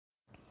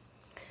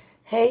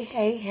Hey,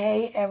 hey,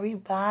 hey,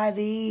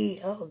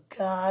 everybody. Oh,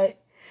 God.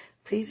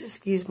 Please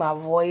excuse my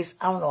voice.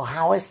 I don't know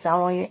how it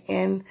sounds on your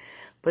end,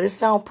 but it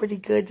sounds pretty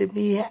good to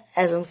me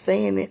as I'm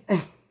saying it.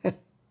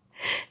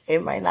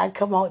 It might not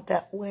come out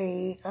that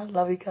way. I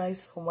love you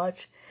guys so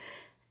much.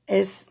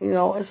 It's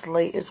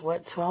late. It's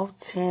what,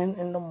 12:10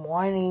 in the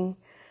morning.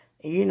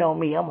 And you know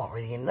me, I'm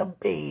already in the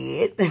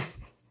bed.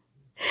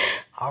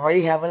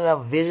 Already having a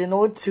vision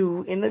or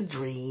two in a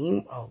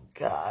dream. Oh,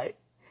 God.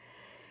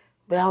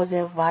 But I was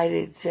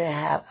invited to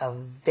have a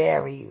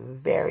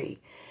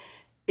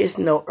it's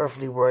no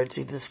earthly word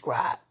to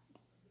describe.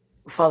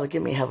 Father,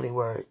 give me a heavenly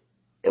word.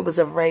 It was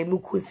a very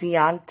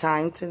Mukusian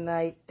time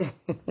tonight.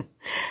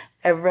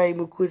 A very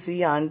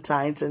Mukusian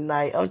time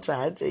tonight. I'm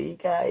trying to tell you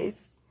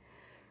guys.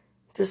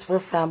 Just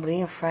with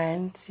family and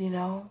friends,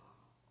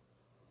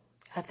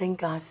 I thank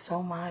God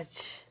so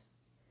much.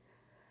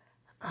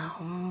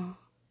 I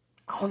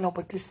don't know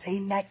what to say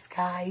next,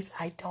 guys.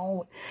 I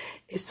don't.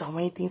 It's so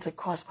many things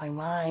across my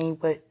mind,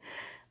 but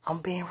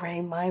I'm being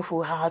very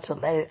mindful how to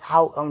let it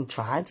out. I'm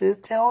trying to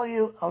tell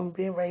you, I'm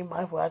being very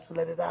mindful how to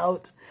let it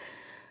out.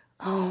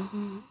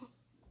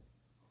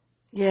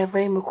 Yeah,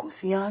 Ray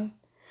Mukusian.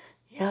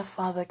 Yeah,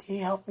 Father, can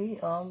you help me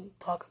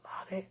talk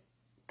about it?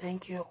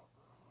 Thank you.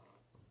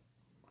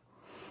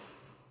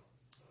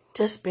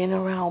 Just being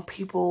around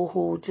people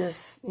who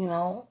just,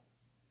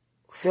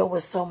 filled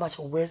with so much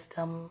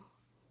wisdom,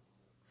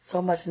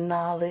 so much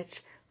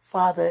knowledge.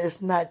 Father,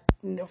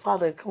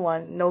 Father, come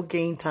on, no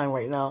game time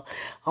right now.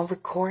 I'm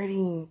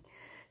recording.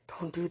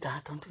 Don't do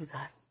that. Don't do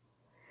that.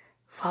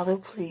 Father,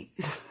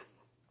 please.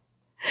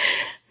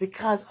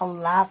 Because I'm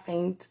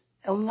laughing.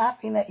 I'm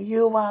laughing at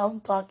you while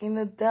I'm talking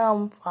to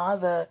them,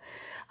 Father.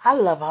 I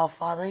love our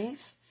Father.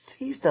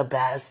 He's the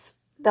best.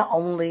 The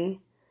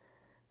only.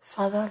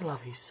 Father, I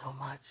love you so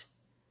much.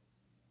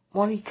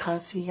 Moni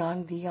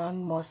kansiyan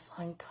diyan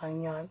mosan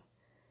kanyan.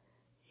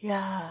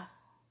 Yeah.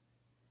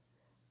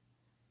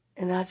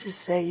 And I just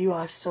say you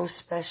are so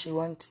special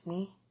unto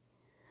me.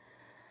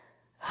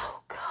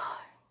 Oh,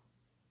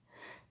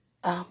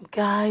 God.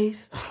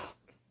 Guys,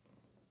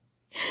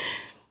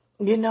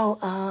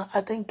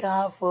 I thank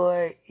God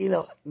for,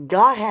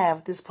 God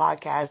have this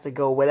podcast to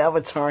go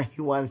whatever turn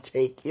you want to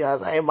take.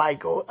 It might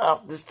go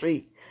up the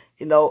street,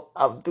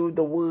 up through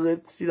the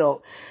woods,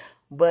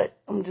 But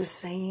I'm just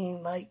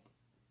saying,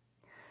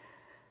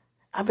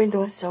 I've been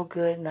doing so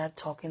good not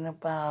talking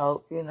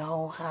about,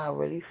 how I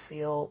really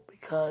feel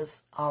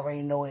because I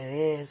already know what it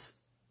is,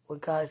 what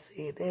God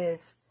said it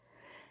is.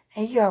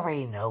 And you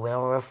already know what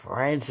I'm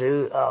referring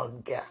to.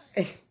 Oh,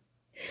 God.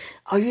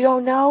 Oh, you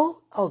don't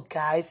know? Oh,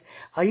 guys,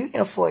 are you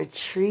in for a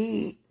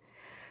treat?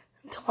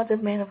 I'm talking about the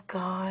man of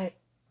God.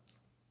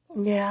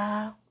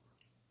 Yeah.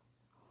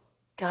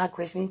 God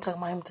graced me to talk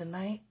about him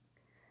tonight.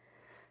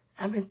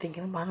 I've been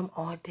thinking about him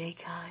all day,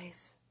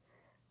 guys.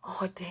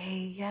 All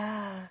day,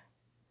 yeah.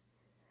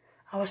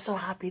 I was so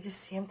happy to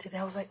see him today.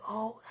 I was like,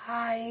 oh,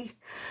 hi.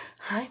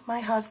 Hi,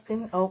 my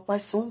husband. Oh, my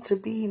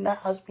soon-to-be, not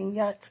husband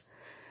yet.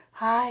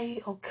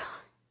 Hi. Oh, God.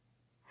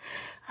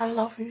 I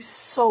love you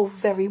so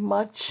very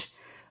much.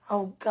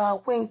 Oh,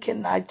 God, when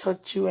can I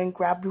touch you and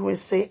grab you and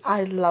say,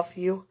 I love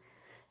you?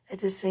 At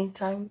the same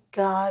time,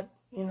 God,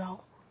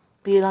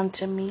 be it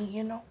unto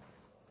me, I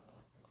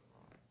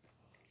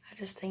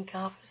just thank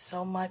God for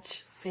so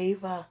much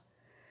favor.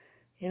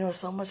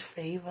 So much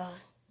favor.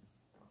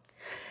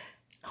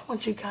 I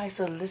want you guys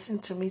to listen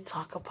to me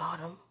talk about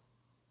him.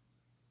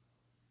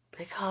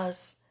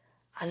 Because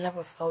I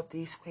never felt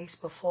these ways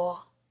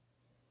before.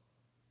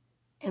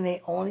 And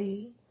they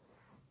only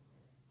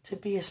to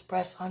be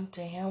expressed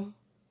unto him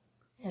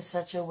in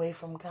such a way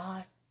from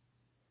God.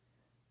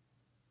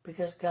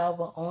 Because God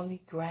will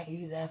only grant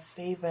you that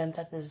favor and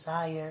that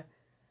desire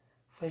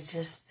for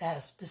just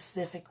that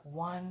specific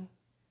one.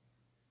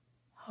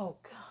 Oh,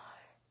 God.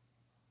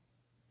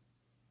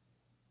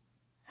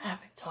 I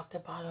haven't talked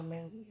about him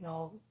in,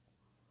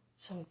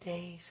 some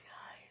days,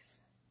 guys.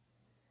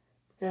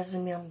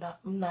 Doesn't mean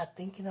I'm not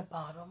thinking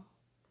about him.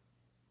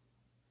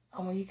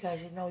 I want you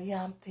guys to know,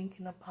 yeah, I'm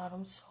thinking about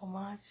him so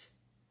much.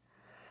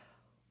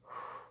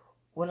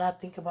 When I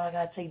think about it,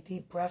 I gotta take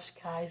deep breaths,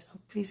 guys.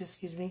 Please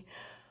excuse me.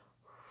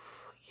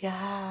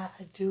 Yeah,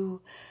 I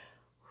do.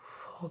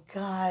 Oh,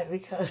 God,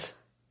 because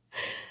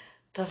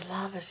the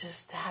love is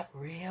just that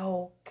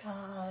real,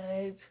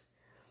 God.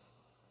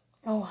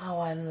 Oh, how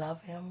I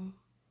love him.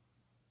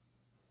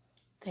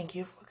 Thank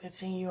you for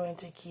continuing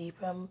to keep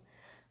him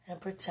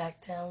and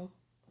protect him.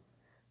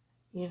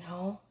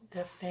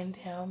 Defend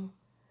him,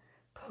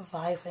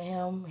 provide for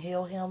him,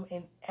 heal him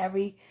in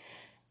every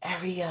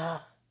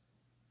area.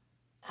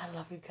 I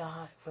love you,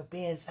 God, for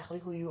being exactly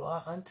who you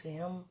are unto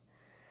him.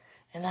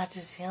 And not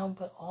just him,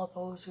 but all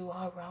those who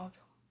are around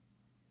him.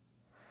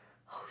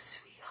 Oh,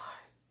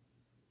 sweetheart.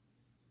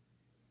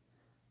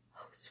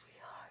 Oh,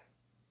 sweetheart.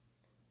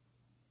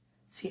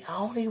 See, I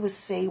only would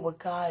say what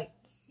God,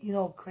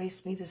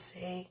 graced me to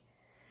say.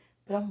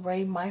 But I'm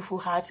very mindful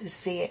how to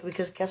say it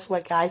because guess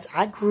what, guys?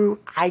 I have grown.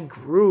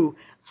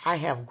 I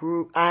have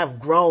grown. I have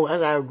grown.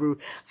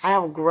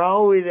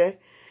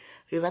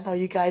 Because I know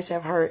you guys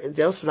have heard,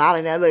 they're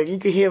smiling now. Look, you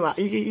can hear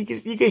you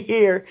can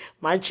hear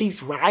my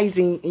cheeks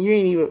rising, and you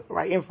ain't even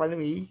right in front of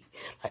me.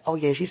 Like, oh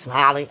yeah, she's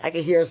smiling. I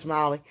can hear her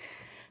smiling.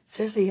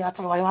 Seriously, I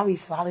talk about why I be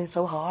smiling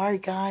so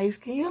hard, guys.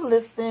 Can you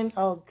listen?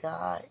 Oh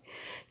God,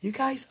 you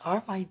guys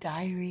are my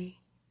diary,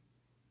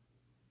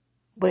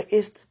 but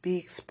it's to be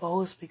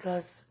exposed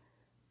because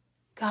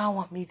God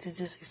want me to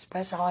just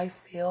express how I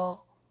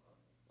feel.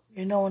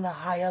 You know, on a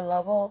higher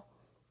level.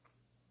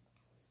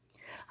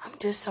 I'm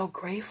just so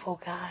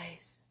grateful,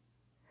 guys.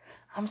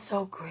 I'm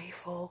so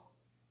grateful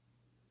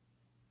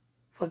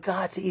for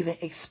God to even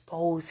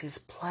expose his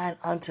plan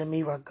unto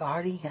me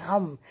regarding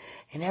him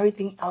and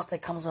everything else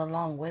that comes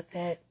along with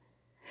it.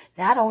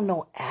 Now, I don't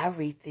know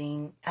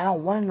everything. I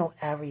don't want to know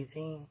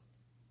everything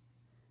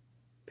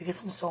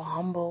because I'm so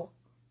humble.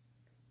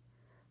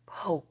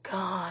 Oh,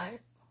 God,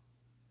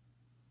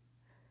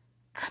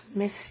 I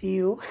miss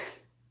you.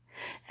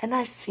 And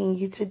I seen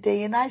you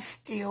today and I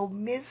still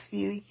miss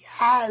you.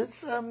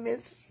 Yes, I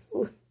miss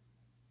you.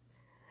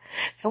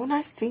 And when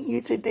I seen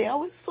you today, I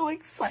was so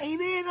excited.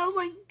 I was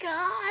like,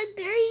 God,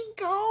 there he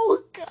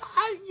goes.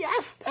 God,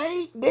 yes,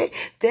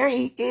 there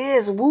he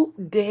is. Whoop,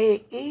 there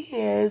he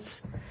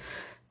is.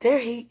 There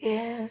he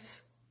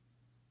is.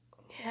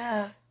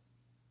 Yeah.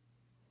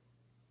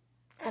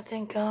 I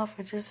thank God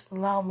for just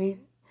allowing me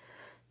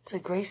to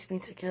grace me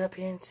to get up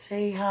here and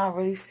say how I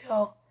really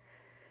feel.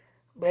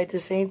 But at the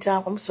same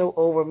time, I'm so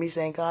over me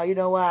saying, God, you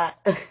know what?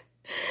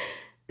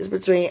 It's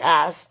between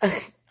us.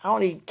 I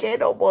don't even care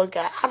no more,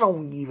 God. I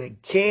don't even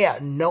care.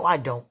 No, I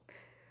don't.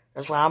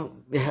 That's why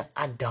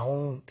I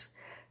don't.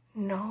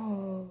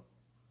 No.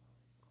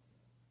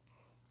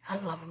 I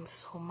love him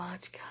so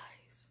much,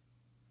 guys.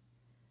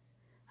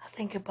 I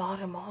think about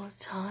him all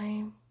the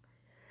time.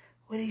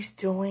 What he's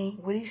doing,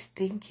 what he's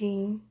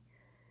thinking.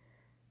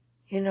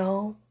 You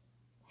know,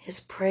 his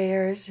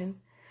prayers and,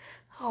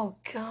 oh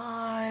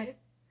God.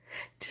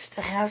 Just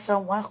to have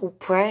someone who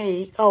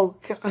pray. Oh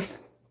God.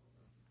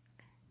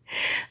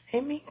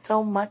 It means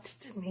so much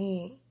to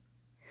me.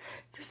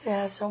 Just to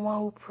have someone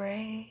who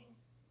pray.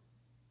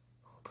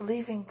 Who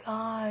believe in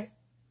God.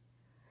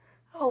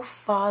 Oh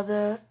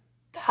Father.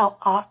 Thou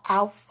art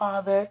our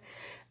Father.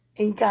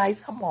 And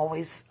guys, I'm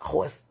always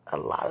hoarse a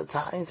lot of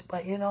times,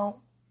 but you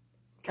know,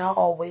 God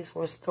always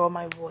restore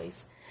my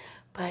voice.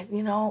 But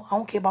you know, I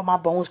don't care about my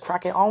bones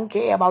cracking. I don't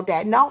care about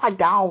that. No, I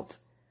don't.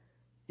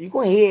 You're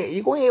gonna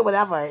hear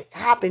whatever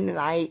happened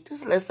tonight.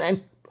 Just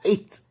listen,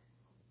 please.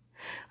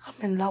 I'm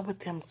in love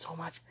with him so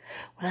much.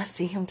 When I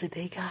see him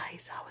today,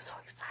 guys, I was so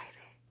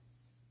excited.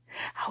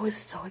 I was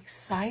so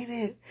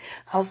excited.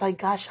 I was like,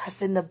 gosh, I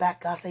sit in the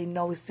back. God say,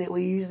 no, sit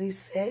where you usually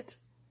sit.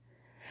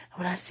 And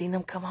when I seen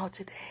him come out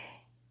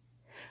today,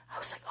 I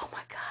was like, oh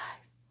my God,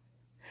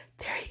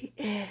 there he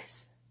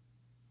is.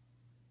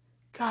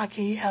 God,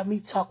 can you help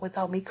me talk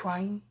without me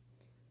crying?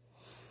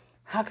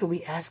 How can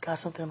we ask God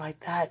something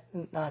like that?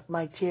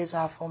 My tears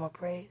are a form of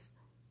praise.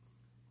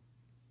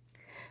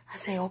 I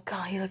say, oh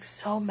God, he looks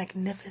so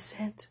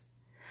magnificent.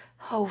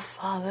 Oh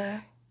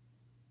Father,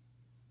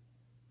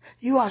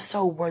 you are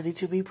so worthy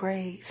to be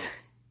praised.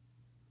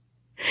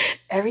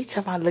 Every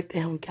time I looked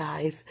at him,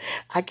 guys,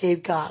 I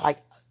gave God like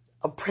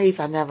a praise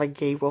I never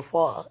gave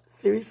before.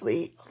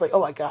 Seriously. I was like,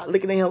 oh my God,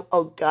 looking at him.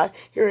 Oh God,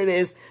 here it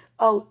is.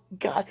 Oh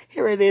God,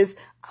 here it is.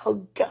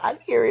 Oh God,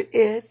 here it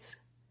is.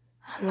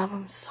 I love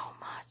him so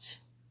much.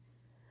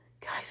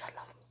 Guys, I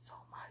love him so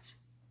much.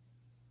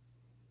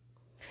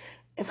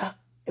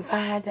 If I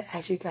had to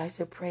ask you guys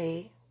to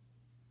pray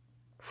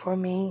for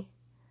me,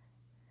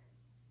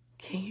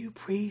 can you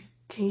please,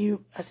 can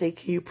you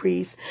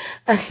please,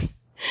 I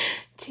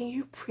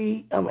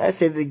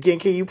said it again,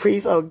 can you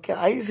please, oh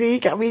God, you see,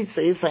 got me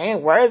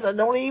saying words that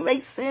don't even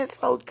make sense,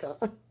 oh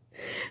God.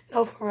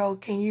 No, for real,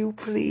 can you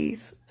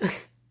please,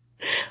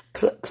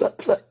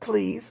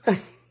 please,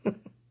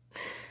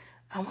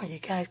 I want you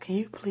guys, can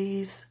you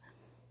please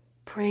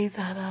pray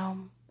that,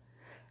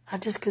 I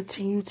just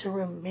continue to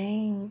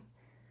remain,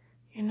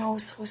 you know,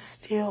 so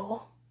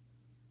still.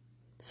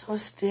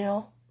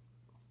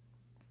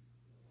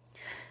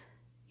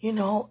 You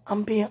know,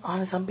 I'm being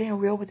honest. I'm being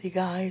real with you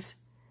guys.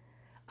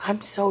 I'm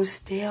so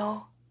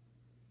still.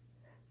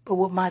 But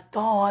with my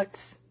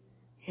thoughts,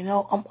 you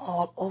know, I'm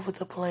all over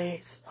the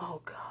place.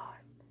 Oh, God.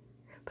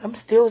 But I'm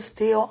still.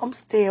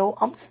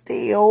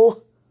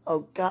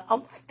 Oh, God,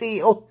 I'm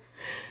still.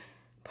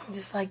 But I'm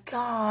just like,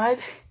 God,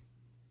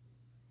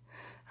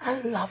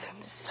 I love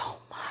him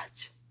so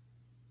much.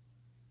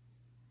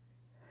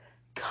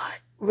 God,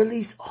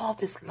 release all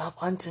this love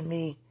unto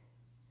me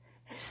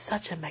in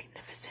such a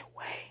magnificent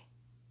way.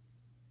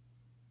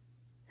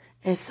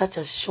 In such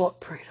a short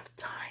period of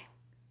time.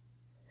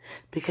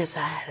 Because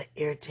I had an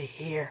ear to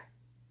hear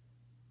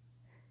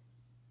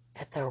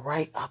at the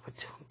right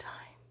opportune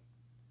time.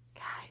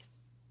 Guys,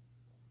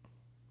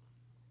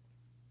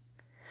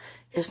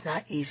 it's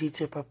not easy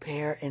to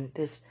prepare in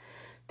this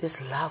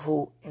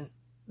level, and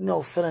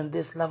feeling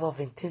this level of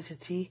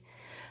intensity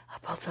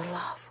about the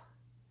love.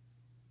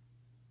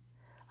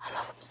 I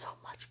love him so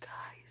much,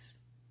 guys.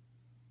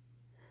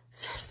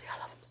 Seriously, I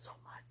love him so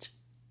much.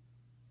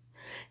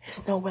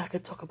 There's no way I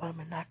could talk about him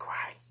and not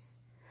cry.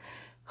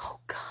 Oh,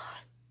 God.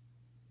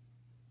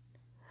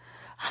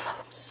 I love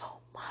him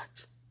so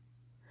much.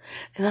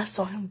 And I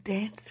saw him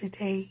dance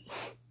today.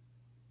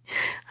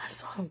 I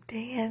saw him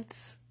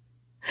dance.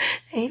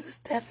 And he was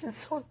dancing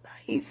so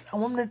nice. I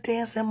want him to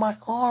dance in my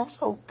arms.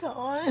 Oh,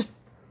 God.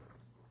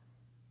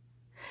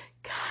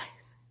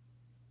 Guys,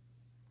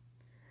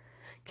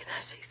 can I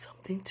say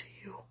something to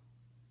you?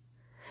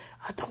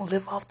 I don't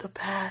live off the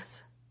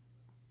past.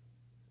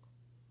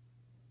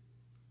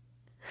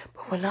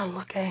 But when I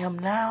look at him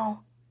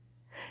now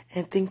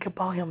and think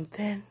about him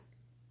then,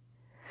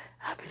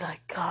 I'd be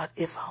like, God,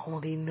 if I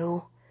only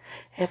knew,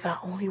 if I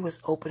only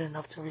was open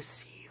enough to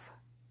receive.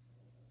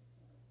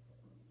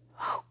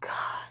 Oh,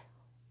 God.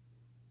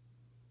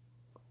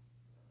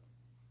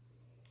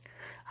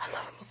 I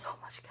love him so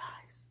much,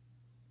 guys.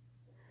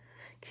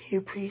 Can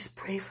you please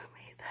pray for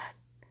me that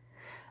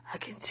I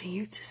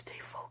continue to stay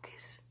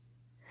focused?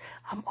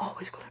 I'm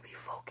always going to be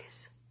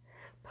focused,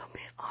 but I'm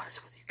being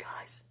honest with you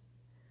guys.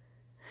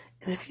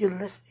 And if you're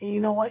listening, you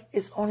know what?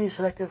 It's only a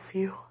selective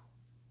few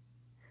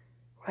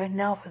right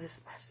now for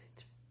this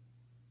message.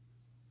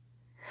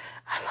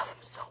 I love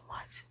him so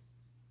much.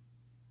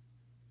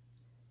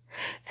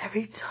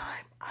 Every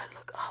time I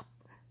look up,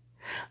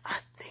 I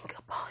think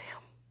about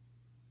him.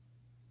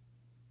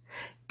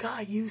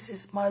 God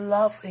uses my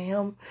love for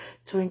him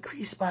to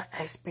increase my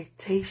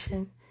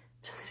expectation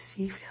to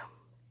receive him.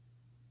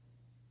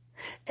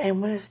 And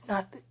when it's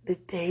not the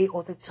day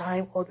or the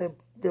time or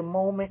the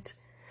moment,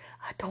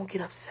 I don't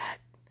get upset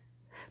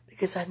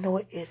because I know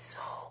it is so.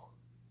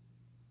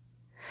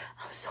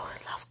 I'm so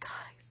in love,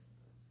 guys.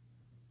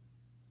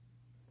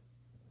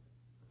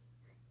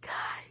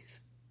 Guys,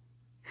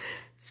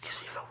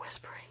 excuse me for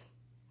whispering.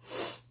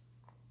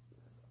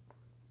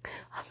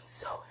 I'm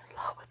so in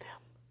love with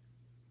him.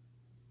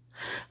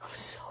 I'm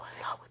so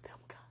in love with him,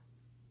 guys.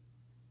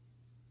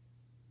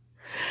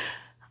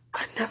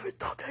 I never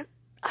thought that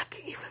I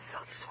could even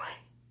feel this way.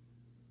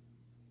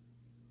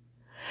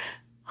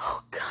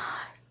 Oh, God.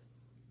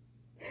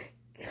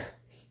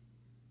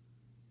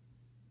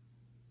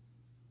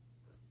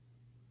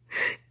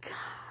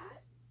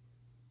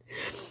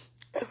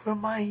 And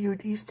remind you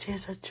these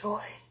tears are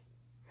joy.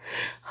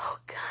 Oh,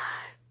 God.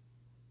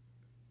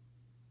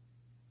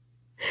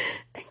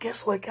 And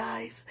guess what,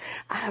 guys?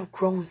 I have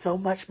grown so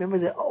much. Remember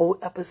the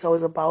old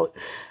episodes about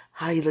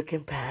how you look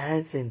in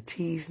pants and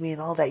tease me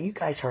and all that? You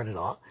guys heard it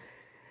all.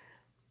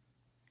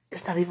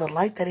 It's not even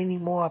like that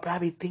anymore, but I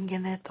be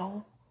thinking it,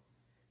 though.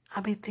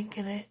 I be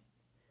thinking it.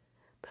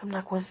 But I'm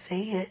not going to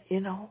say it, you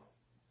know.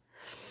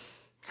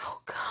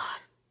 Oh, God.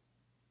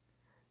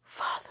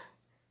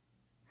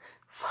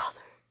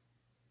 Father,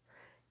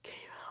 can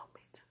you help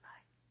me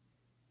tonight?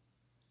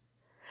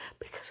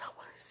 Because I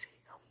want to see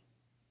him.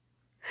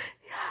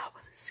 Yeah, I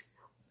want to see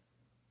him.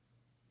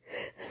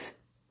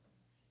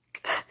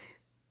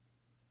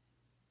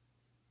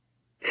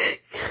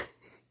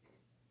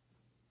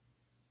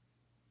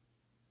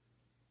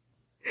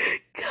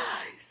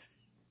 Guys,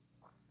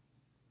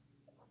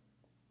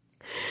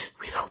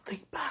 we don't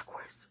think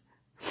backwards.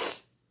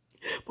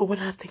 But when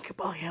I think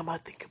about him, I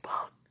think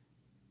about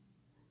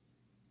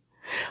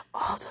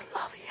all the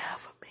love he had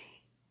for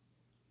me.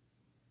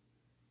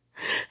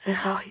 And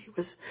how he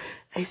was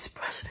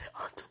expressing it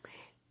unto me.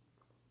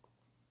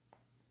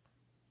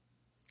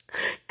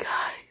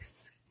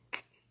 Guys,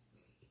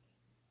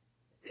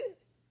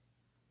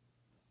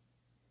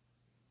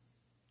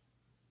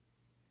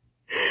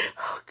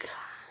 oh God.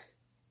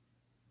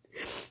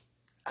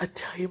 I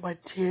tell you, my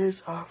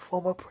tears are a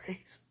form of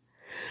praise.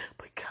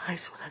 But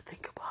guys, when I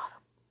think about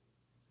him,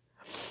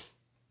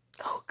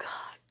 oh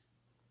God,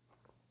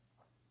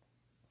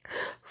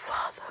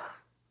 Father,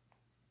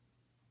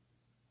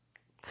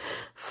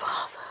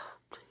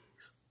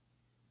 please,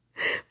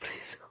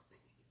 please help me.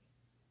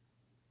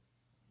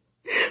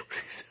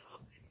 Please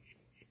help me.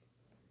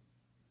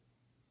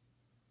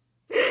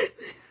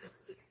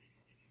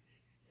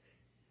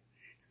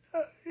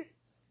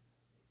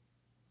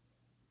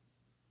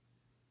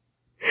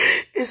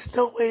 It's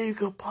no way you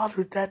can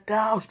bottle that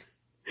down.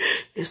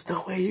 It's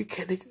no way you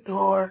can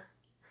ignore.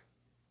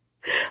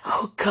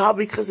 Oh God,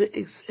 because it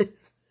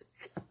exists.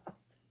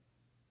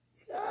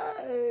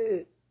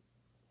 God.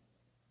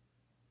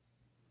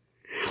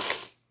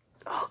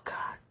 Oh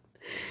God,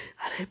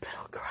 I didn't plan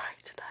on crying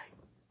tonight.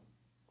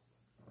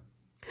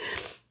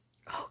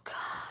 Oh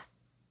God,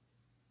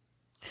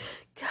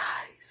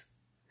 guys,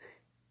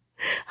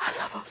 I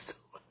love him so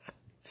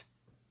much.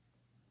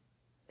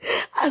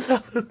 I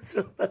love him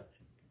so much.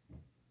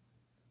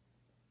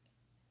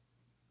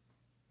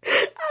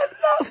 I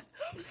love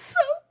him so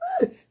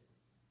much.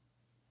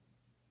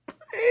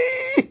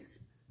 Please.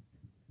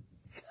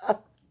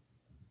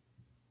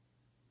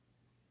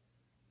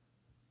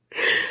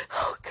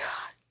 Oh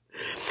God.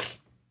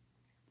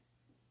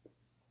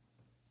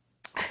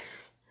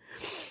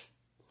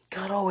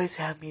 God always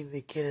had me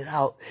to get it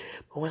out.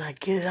 But when I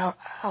get it out,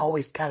 I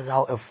always got it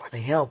out in front of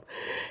him.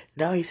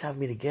 Now he's having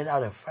me to get it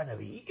out in front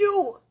of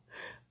you.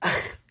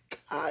 God,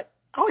 I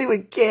don't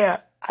even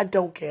care. I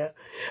don't care.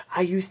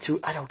 I used to.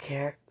 I don't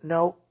care.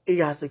 No, it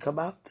has to come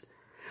out.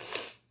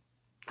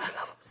 I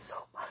love him so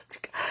much.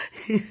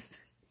 He's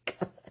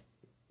God.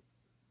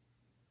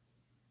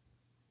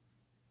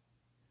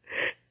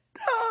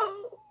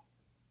 No.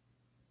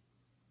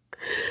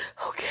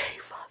 Okay,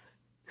 Father.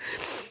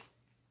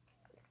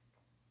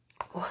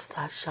 What's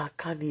that?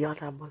 Shakani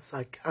yana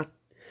masakan.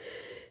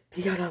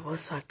 Diana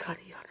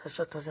masakani yana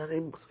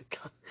shatani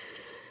masakan.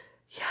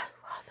 Yeah,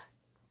 Father.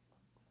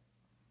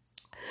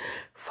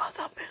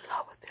 Father, I'm in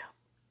love with him.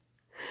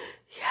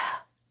 Yeah.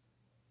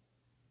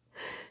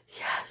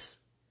 Yes.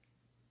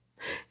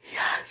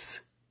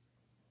 Yes.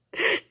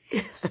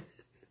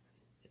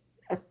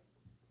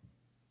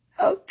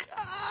 Oh,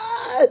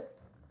 God.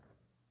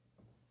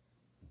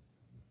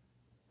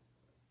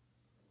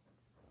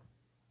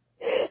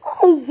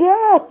 Oh,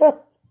 God.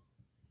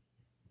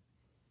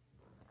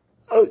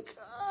 Oh,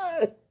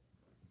 God.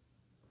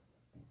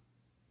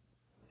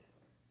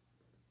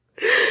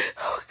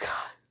 Oh,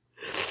 God.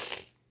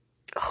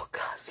 Oh,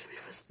 God. Excuse me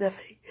for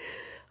sniffing.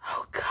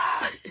 Oh,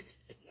 God.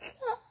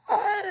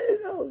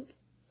 Oh,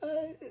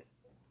 God.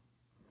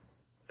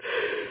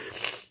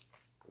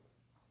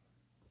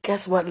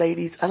 Guess what,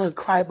 ladies? I done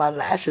cried my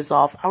lashes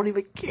off. I don't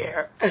even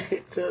care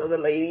to the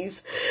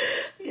ladies.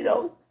 You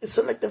know,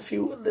 select a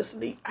few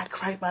listening. I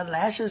cried my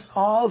lashes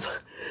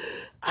off.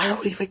 I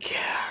don't even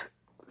care.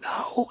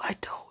 No, I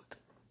don't.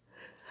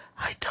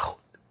 I don't.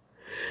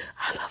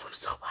 I love him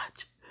so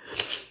much.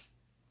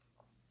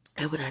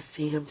 And when I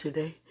see him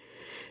today,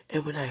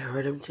 and when I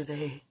heard him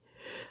today,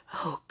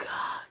 oh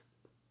God,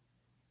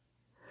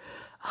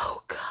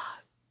 oh God.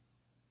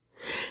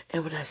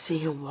 And when I see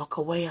him walk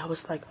away, I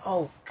was like,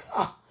 oh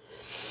God,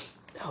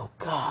 oh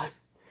God.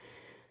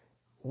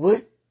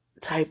 What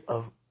type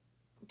of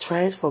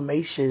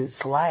transformation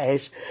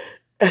slash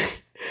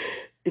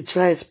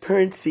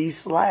transparency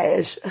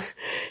slash,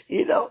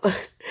 you know,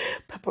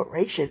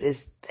 preparation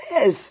is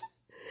this?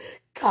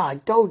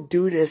 God, don't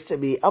do this to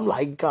me. I'm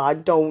like,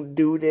 God, don't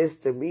do this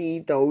to me.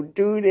 Don't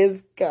do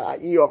this,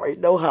 God. You already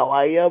know how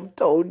I am.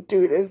 Don't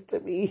do this to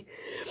me.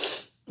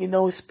 You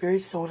know,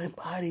 spirit, soul, and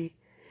body.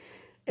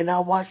 And I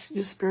watched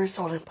your spirit,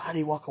 soul, and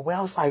body walk away.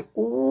 I was like,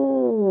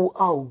 ooh,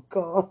 oh,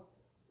 God.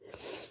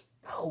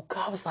 Oh,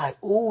 God, I was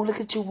like, ooh, look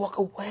at you walk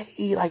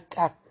away like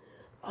that.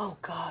 Oh,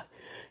 God,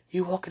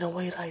 you walking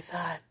away like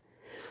that.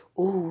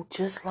 Ooh,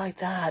 just like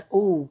that.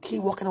 Ooh,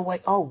 keep walking away.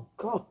 Oh,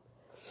 God.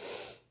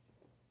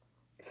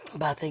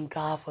 But I thank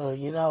God for,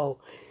 you got,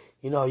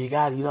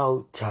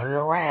 turn it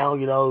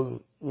around,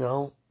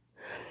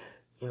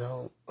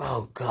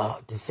 oh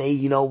God, to say,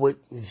 what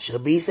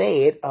should be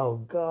said. Oh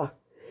God.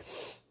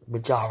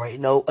 But y'all already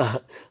know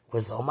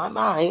what's on my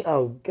mind.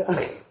 Oh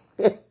God.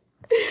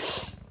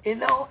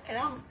 And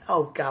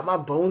oh God, my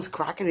bones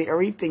cracking and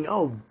everything.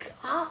 Oh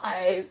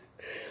God.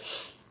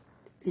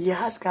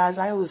 Yes, guys,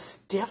 I was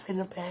stiff in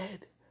the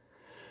bed.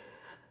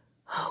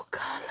 Oh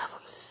God, I love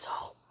him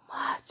so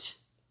much.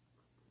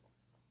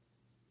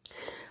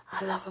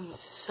 I love him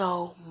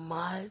so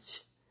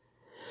much.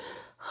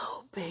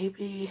 Oh,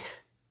 baby.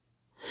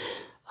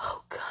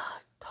 Oh,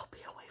 God, don't be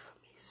away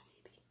from me,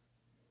 sweetie.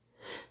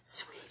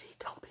 Sweetie,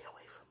 don't be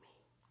away from me.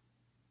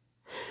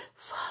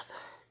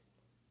 Father,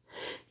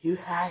 you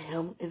had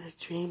him in a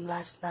dream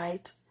last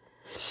night,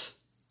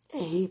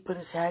 and he put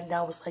his hand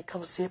down, was like,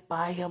 come sit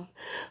by him.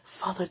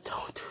 Father,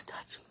 don't do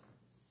that to me.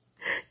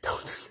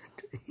 Don't do that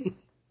to me.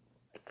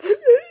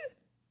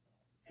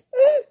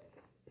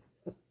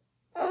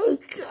 Oh,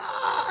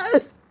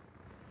 God.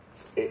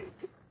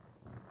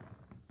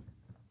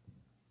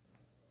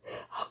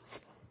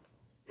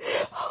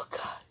 Oh,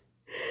 God.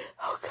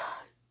 Oh,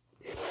 God.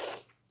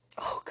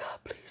 Oh, God,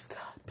 please, God.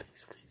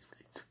 Please, please,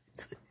 please,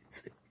 please,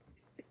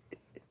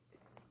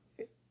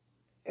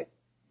 please.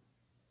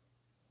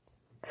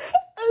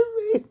 I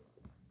mean,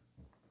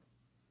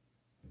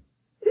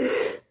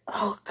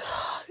 oh,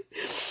 God.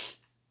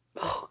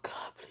 Oh,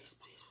 God, please,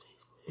 please,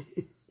 please,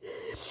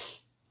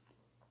 please.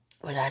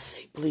 When I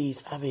say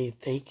please, I mean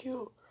thank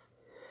you.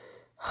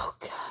 Oh,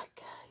 God,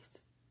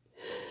 guys.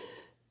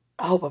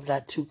 I hope I'm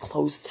not too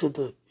close to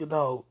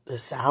the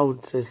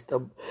sound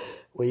system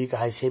where you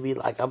guys hear me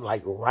like I'm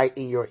like right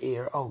in your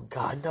ear. Oh,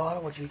 God, no, I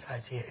don't want you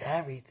guys to hear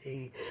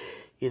everything.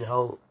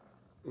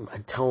 My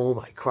tone,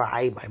 my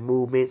cry, my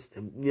movements,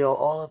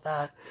 all of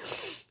that.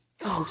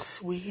 Oh,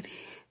 sweetie.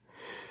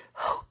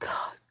 Oh,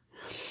 God.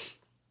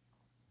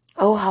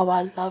 Oh, how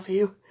I love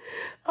you.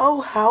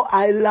 Oh, how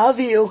I love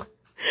you.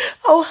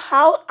 Oh,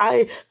 how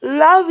I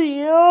love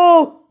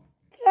you.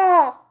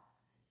 Yeah.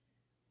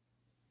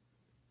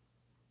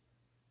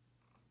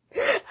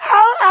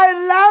 How I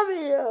love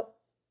you.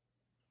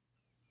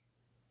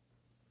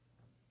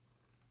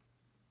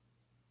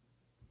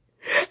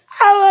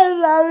 How I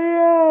love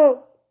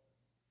you.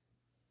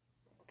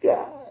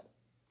 God.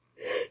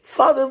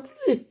 Father,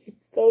 please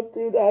don't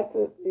do that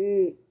to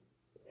me.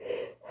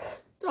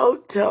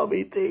 Don't tell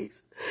me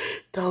things.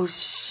 Don't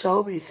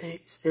show me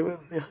things and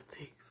reveal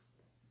things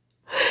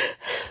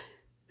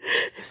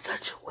in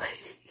such a way.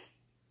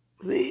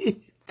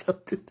 Please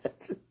don't do that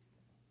to me.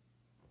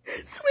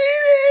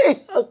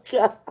 Sweetie! Oh,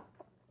 God.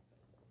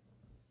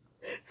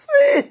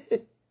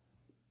 Sweetie!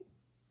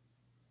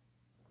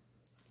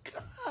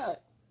 God.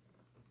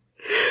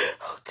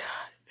 Oh,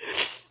 God.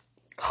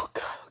 Oh,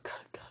 God. Oh, God.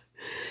 Oh,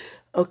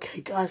 God.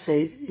 Okay, God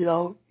says,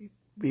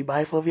 be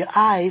mindful of your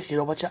eyes. You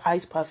don't want your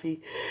eyes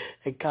puffy.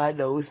 And God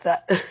knows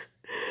that.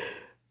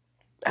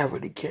 I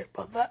really care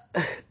about that.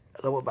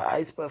 I don't want my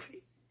eyes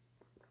puffy.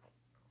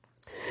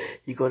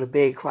 You go to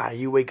bed crying.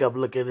 You wake up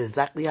looking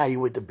exactly how you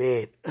went to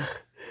bed.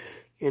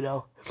 you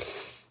know?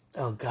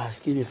 Oh, God.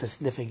 Excuse me for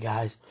sniffing,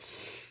 guys.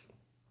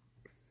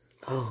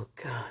 Oh,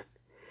 God.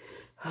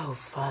 Oh,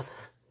 Father.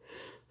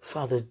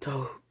 Father,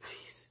 don't,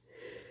 please.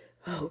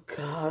 Oh,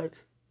 God.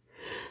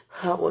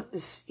 I want to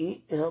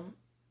see him.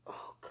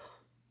 Oh, God.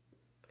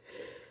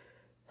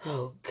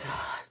 Oh,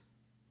 God.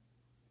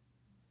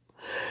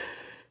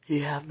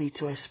 You have me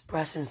to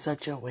express in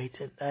such a way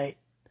tonight.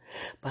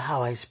 But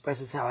how I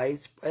express is how I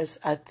express.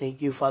 I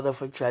thank you, Father,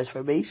 for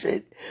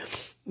transformation.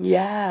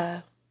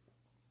 Yeah.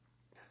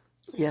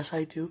 Yes,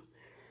 I do.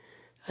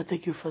 I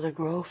thank you for the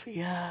growth.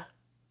 Yeah.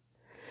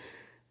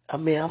 I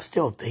mean, I'm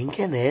still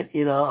thinking it,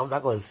 I'm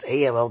not going to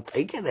say it, but I'm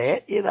thinking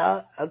it,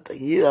 I'm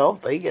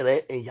thinking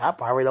it. And y'all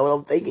probably know what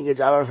I'm thinking because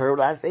y'all done heard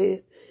what I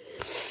said.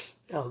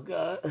 Oh,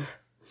 God.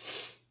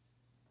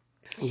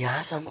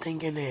 Yes, I'm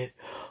thinking it.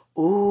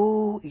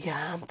 Ooh,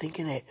 yeah, I'm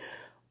thinking it.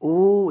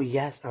 Ooh,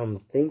 yes, I'm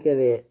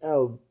thinking it.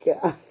 Oh,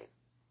 God.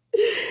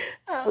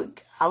 Oh,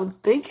 God. I'm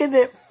thinking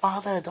it,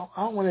 Father. I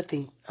don't want to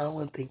think. I don't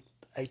want to think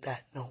like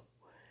that. No.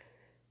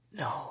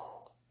 No.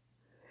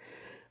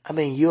 I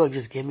mean, you'll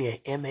just give me an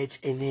image,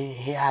 and then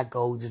here I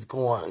go, just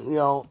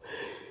going,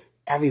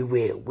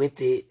 everywhere with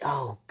it.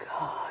 Oh,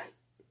 God.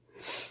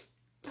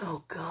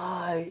 Oh,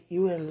 God.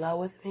 You in love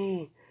with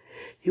me.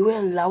 You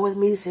in love with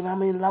me. Say,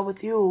 I'm in love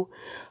with you.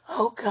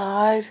 Oh,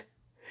 God.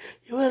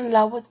 You in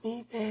love with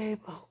me, babe.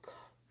 Oh, God.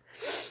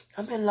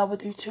 I'm in love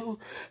with you, too.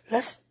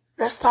 Let's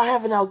start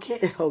having our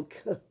kids. Oh,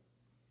 God.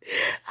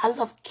 I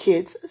love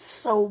kids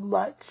so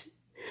much.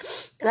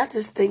 And I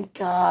just thank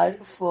God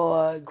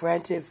for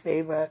granted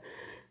favor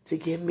to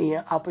give me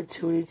an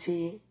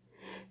opportunity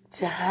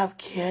to have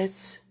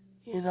kids,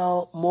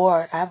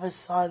 more. I have a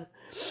son.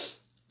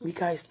 You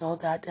guys know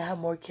that. To have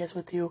more kids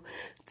with you,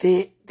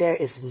 there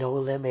is no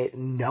limit.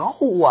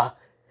 No.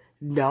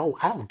 No,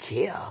 I don't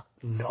care.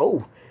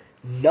 No.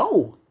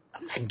 No.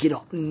 I'm not getting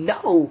up.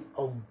 No.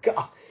 Oh,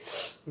 God.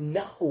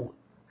 No.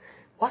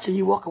 Watching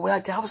you walk away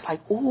like that, I was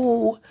like,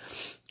 ooh.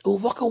 Ooh,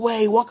 walk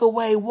away, walk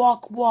away,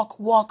 walk, walk,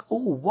 walk.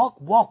 Ooh, walk,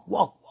 walk,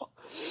 walk, walk.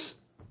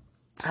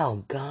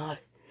 Oh, God.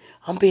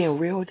 I'm being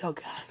real, though,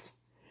 guys.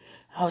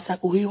 I was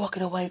like, ooh, he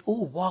walking away.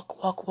 Ooh,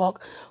 walk, walk,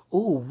 walk.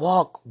 Ooh,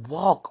 walk,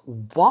 walk,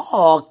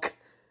 walk.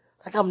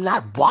 Like I'm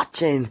not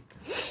watching.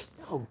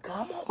 Oh,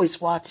 God, I'm always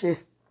watching.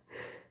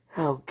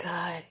 Oh,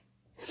 God.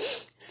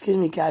 Excuse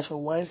me, guys, for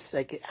 1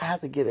 second. I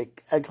have to get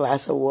a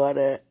glass of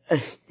water.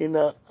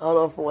 Hold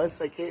on for 1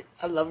 second.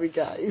 I love you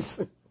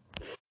guys.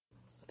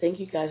 Thank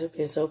you guys for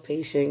being so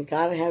patient.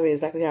 God have it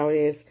exactly how it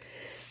is.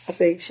 I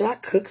say, should I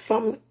cook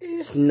something?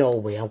 There's no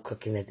way I'm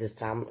cooking at this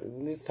time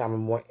of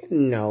morning.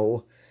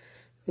 No.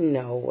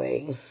 No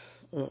way.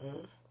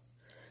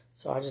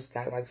 So I just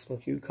got like some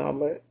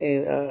cucumber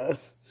and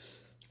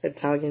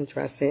Italian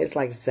dressing. It's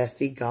like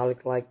zesty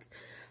garlic, like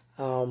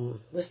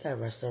what's that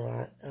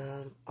restaurant?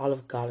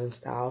 Olive Garden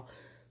style.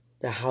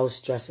 The house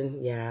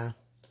dressing, yeah.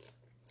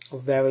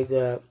 Very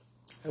good.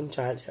 I'm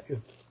trying to tell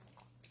you.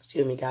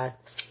 Excuse me, guys.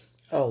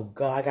 Oh,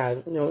 God, I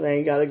got, now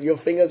you got to lick your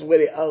fingers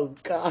with it. Oh,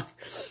 God.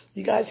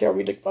 You guys hear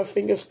me lick my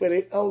fingers with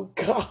it. Oh,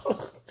 God.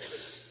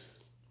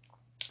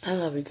 I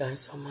love you guys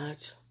so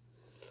much.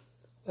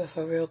 But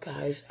for real,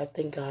 guys, I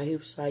thank God. He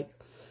was like,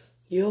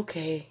 you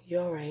okay? You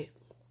all right?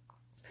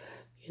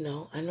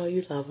 I know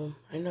you love him.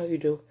 I know you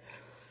do.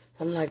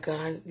 I'm like, God,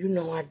 I do.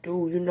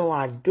 You know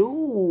I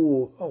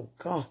do. Oh,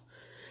 God.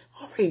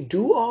 I already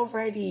do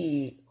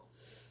already.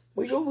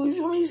 What you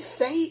want me to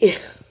say?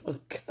 Oh,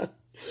 God.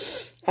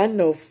 I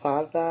know,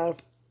 Father.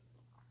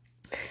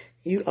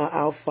 You are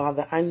our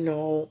Father. I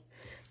know.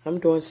 I'm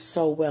doing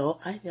so well.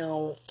 I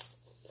know.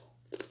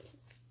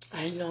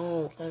 I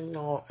know. I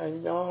know. I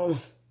know.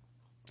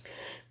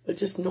 But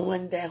just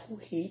knowing that who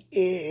he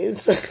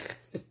is.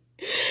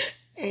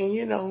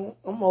 And,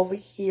 I'm over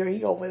here.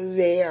 He over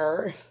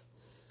there.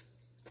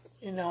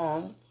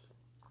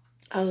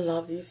 I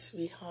love you,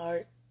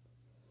 sweetheart.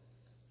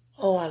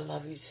 Oh, I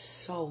love you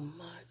so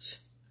much.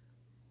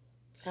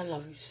 I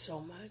love you so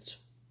much.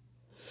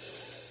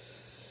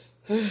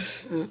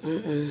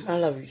 I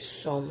love you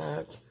so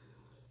much.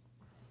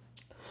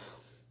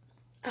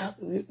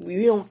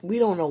 We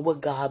don't know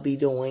what God be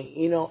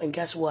doing, and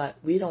guess what?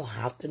 We don't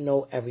have to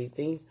know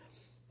everything,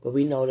 but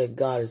we know that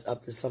God is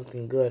up to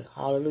something good.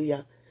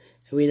 Hallelujah.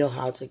 And we know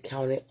how to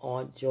count it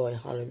all joy.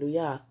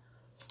 Hallelujah.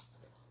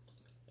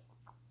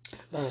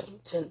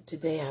 But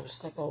today I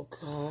was like, oh,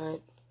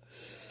 God,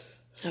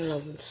 I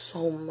love him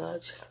so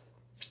much.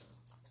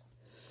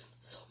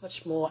 So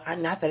much more.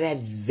 Not that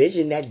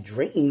vision, that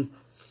dream.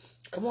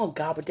 Come on,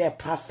 God, with that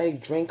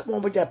prophetic dream. Come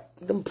on with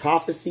them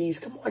prophecies.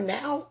 Come on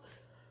now.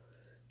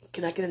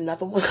 can I get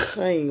another one?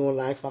 I ain't gonna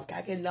lie, Father. Can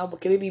I get another one?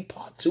 Can it be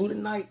part 2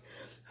 tonight?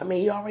 I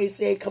mean, he already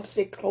said, come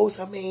sit close.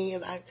 I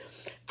mean,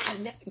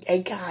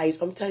 hey guys,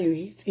 I'm telling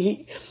you,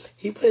 he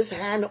put his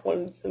hand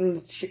on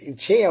the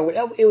chair,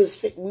 whatever it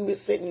was we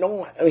was sitting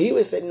on, I mean, he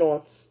was sitting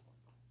on.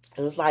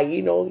 It was like,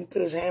 he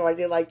put his hand right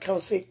there, like, come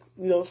sit,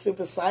 sit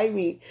beside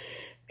me.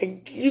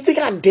 And you think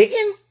I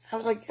didn't? I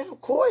was like, yeah, of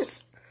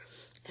course.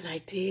 And I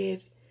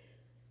did.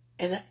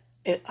 And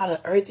out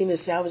of everything to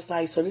say, I was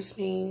like, so this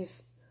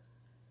means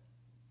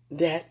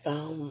that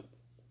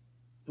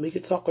we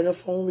could talk on the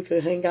phone, we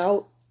could hang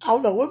out. I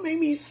don't know what made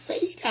me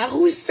say that.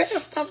 Who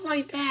says stuff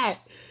like that?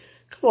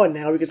 Come on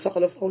now, we could talk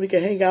on the phone, we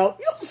could hang out.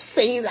 You don't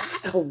say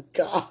that. Oh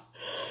God.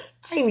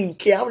 I didn't even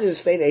care. I would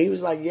just say that. He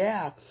was like,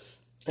 yeah.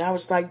 And I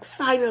was like,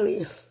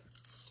 finally.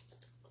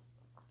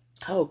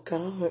 Oh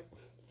God.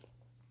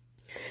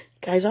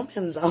 Guys, I'm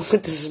in love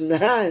with this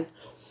man.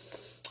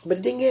 But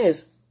the thing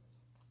is,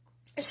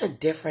 it's a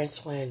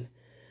difference when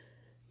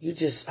you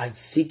just like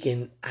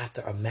seeking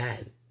after a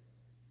man.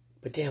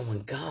 But then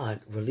when God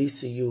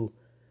releases to you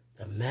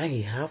the man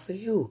he have for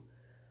you,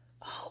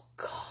 oh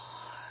God,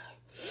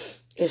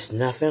 it's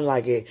nothing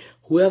like it.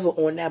 Whoever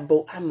on that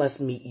boat, I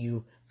must meet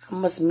you. I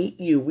must meet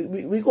you.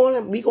 We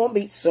gonna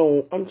meet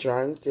soon. I'm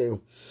trying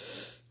to.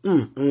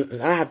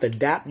 I have to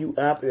dap you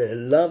up,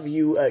 love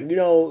you,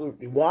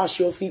 wash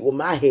your feet with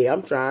my hair.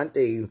 I'm trying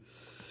to.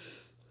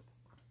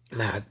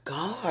 My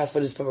God,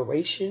 for this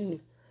preparation.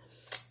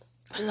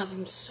 I love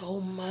him so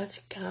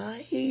much,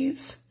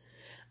 guys.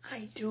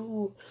 I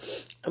do.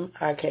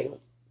 Okay.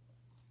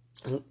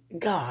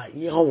 God,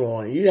 hold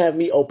on. You have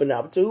me open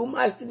up too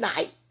much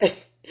tonight.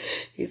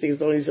 He says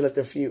only select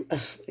a few.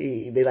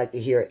 They like to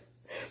hear it.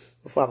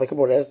 Father, come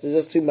on, that's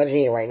just too much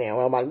here right now.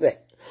 What am I doing?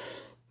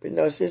 But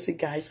no, seriously,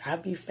 guys, I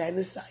be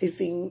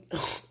fantasizing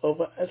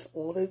over us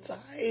all the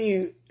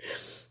time.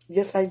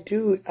 Yes, I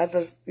do. I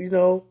just,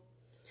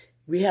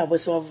 we have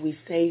whatsoever we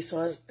say, so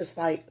it's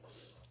like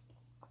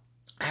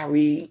I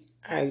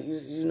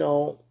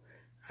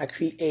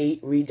create,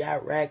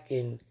 redirect,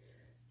 and,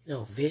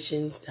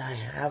 visions that I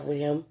have with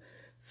him,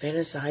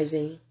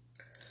 fantasizing.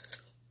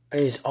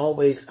 And it's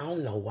always, I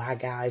don't know why,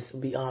 guys, to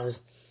be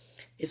honest,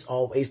 it's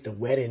always the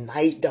wedding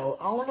night, though.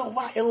 I don't know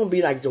why. It don't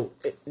be like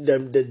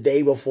the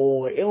day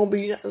before. It don't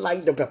be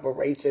like the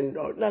preparation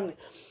or nothing.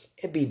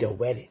 It be the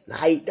wedding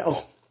night,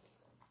 though.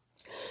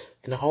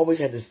 And I always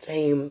had the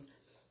same,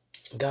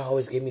 God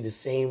always gave me the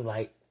same,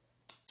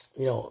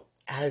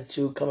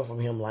 attitude coming from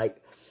him, like,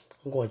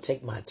 I'm going to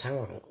take my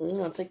time. You're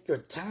going to take your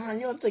time.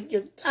 You're going to take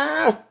your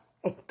time.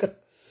 Oh, God.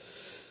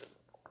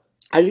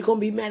 Are you going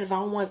to be mad if I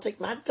don't want to take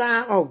my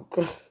time? Oh,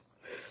 God.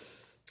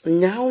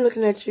 Now I'm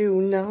looking at you.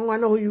 Now I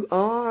know who you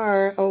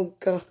are. Oh,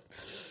 God.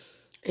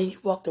 And you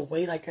walked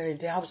away like that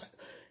day. I was like,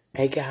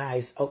 hey,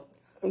 guys. Oh,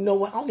 you know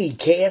what? I don't need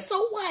care.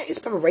 So what? It's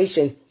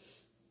preparation.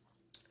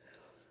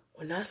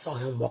 When I saw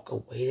him walk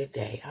away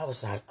today, I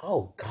was like,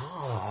 oh,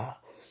 God.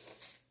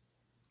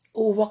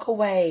 Oh, walk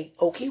away.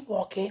 Oh, keep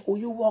walking. Oh,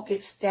 you walk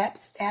it. Step,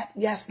 step.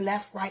 Yes,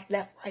 left, right,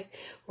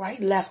 right,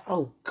 left.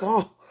 Oh,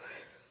 God.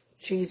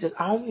 Jesus,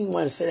 I don't even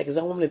want to say that because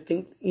I don't want to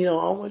think, I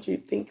don't want you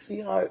to think,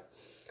 sweetheart.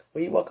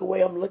 When you walk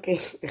away, I'm looking.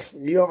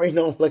 You already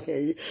know I'm looking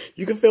at you.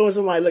 You can feel when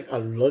somebody look.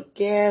 I'm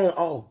looking.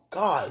 Oh,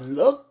 God,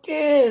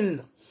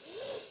 looking.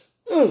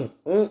 And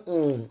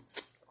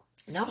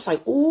I was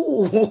like,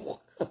 ooh.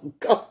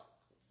 God.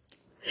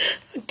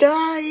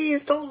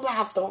 Guys, don't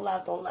laugh.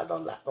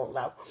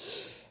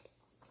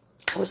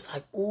 I was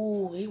like,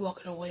 ooh, he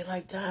walking away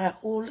like that.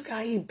 Oh, look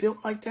how he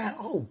built like that.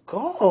 Oh,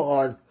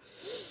 God.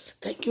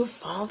 Thank you,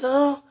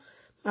 Father.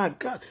 My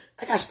God.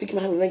 I got to speak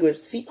my language.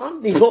 See,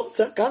 I'm the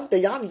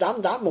Mosakante,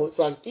 Yandan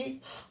Mosaki,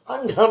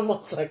 Andan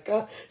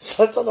Mosaka,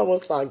 Satana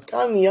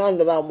Mosakani,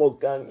 Yandan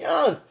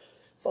Mokanyan.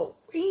 For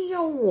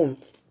real.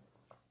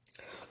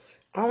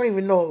 I don't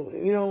even know,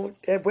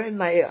 that wedding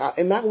night,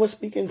 am I going to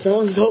speak in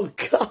tongues? Oh,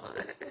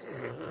 God.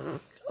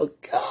 Oh,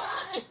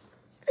 God.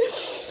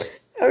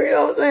 You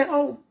know what I'm saying?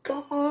 Oh,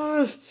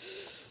 God.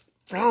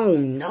 I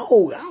don't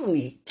know. I don't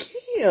even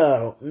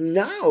care.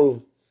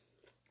 No.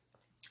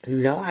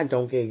 No, I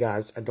don't care,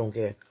 guys. I don't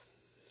care.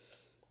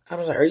 I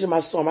was like, every time I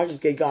saw him, I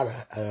just gave God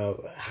a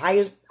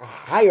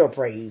higher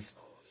praise.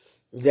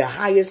 The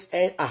highest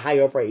and a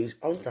higher praise.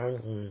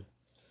 Okay.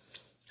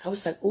 I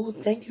was like, oh,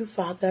 thank you,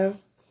 Father.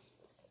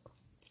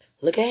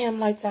 Look at him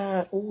like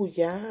that. Oh,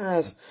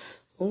 yes.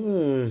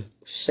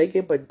 Shake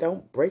it, but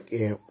don't break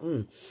it.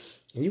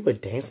 You were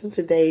dancing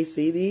today,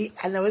 CD.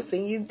 I never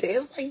seen you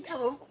dance like that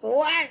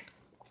before.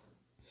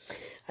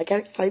 I got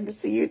excited to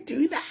see you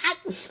do that.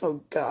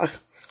 Oh, God.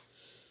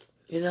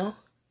 I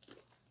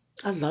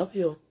love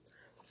you.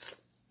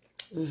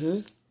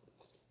 And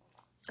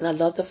I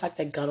love the fact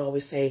that God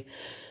always say,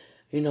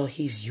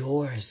 he's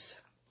yours.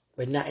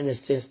 But not in the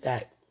sense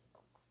that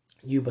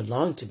you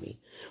belong to me.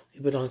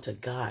 You belong to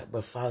God. But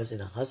if I was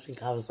in a husband,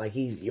 God was like,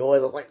 he's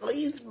yours. I was like, oh,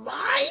 he's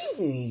mine.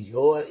 He's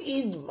yours.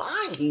 He's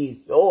mine.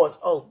 He's yours.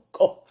 Oh,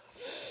 God.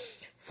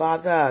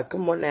 Father,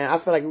 come on now. I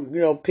feel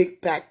like,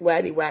 pick, pack,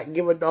 waddy, whack,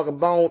 give a dog a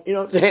bone. You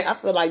know what I'm saying? I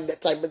feel like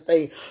that type of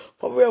thing.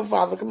 For real,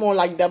 Father, come on,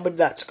 like double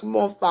dutch. Come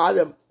on,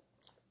 Father.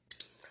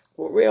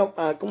 For real,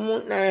 Father, come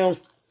on now.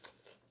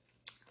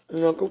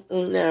 Come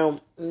on now.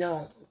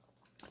 No.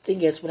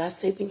 Thing is, when I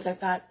say things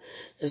like that,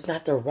 it's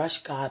not to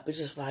rush God, but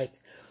just like,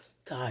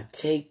 God,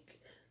 take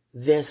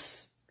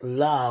this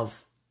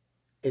love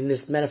in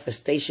this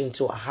manifestation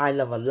to a high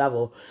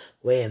level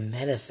where it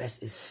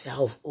manifests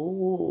itself.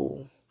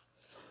 Ooh.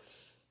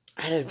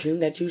 I had a dream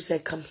that you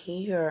said, come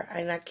here,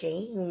 and I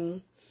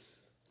came.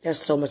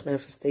 There's so much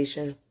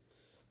manifestation.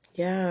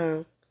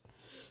 Yeah.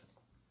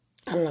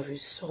 I love you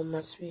so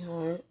much,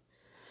 sweetheart.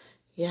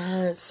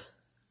 Yes.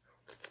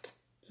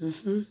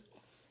 The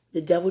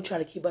devil tried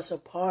to keep us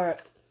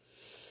apart.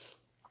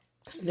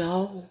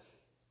 No.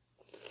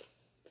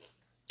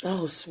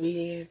 Oh,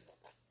 sweetie.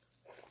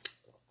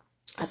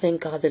 I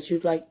thank God that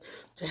you'd like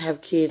to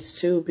have kids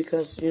too,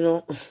 because,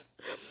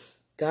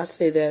 God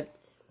said that,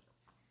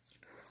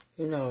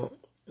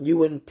 you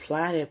wouldn't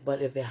plan it,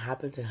 but if it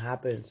happens, it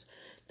happens.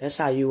 That's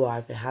how you are.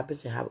 If it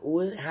happens, it happens. Ooh,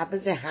 it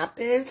happens, it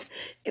happens.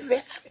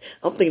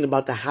 I'm thinking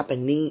about the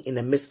happening in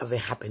the midst of it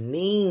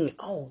happening.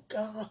 Oh,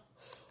 God.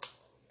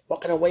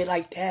 Walking away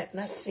like that.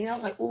 And I seen, I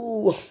was like,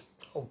 ooh.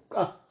 Oh,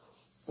 God.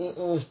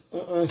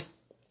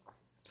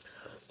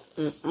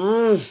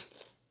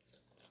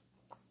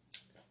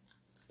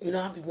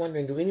 I'd be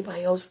wondering, do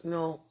anybody else,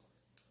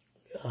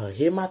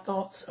 hear my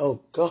thoughts?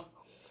 Oh, God.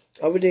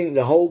 Everything,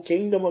 the whole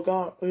kingdom of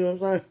God. You know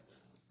what I'm saying?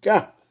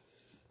 God.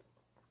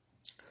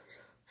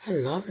 I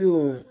love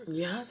you.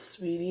 Yeah,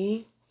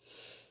 sweetie.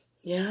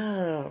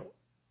 Yeah.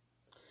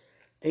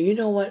 And you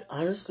know what?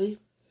 Honestly,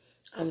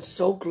 I'm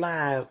so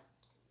glad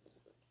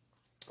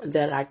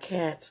that I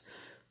can't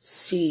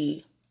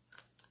see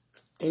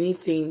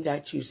anything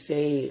that you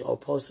say or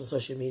post on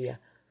social media.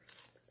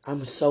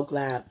 I'm so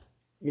glad.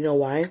 You know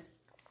why?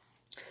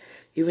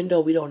 Even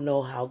though we don't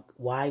know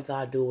why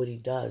God do what he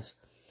does.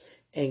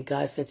 And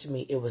God said to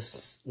me, it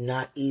was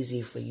not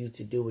easy for you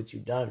to do what you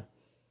done.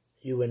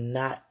 You were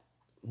not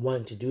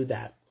wanting to do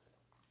that.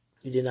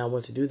 You did not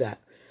want to do that.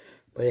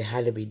 But it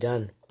had to be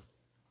done.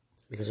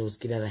 Because it was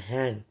getting out of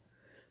hand.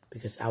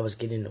 Because I was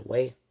getting in the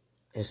way.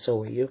 And so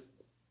were you.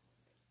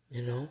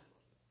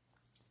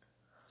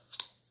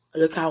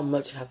 Look how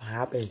much have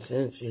happened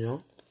since,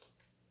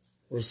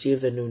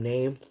 Received a new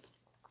name.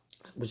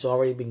 Which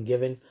already been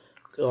given.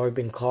 Already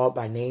been called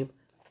by name.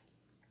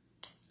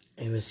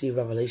 And receive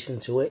revelation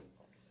to it.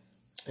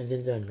 And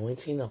then the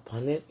anointing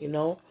upon it,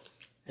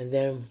 And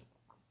then,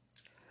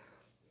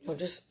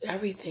 just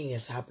everything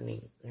is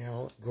happening,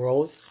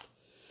 Growth.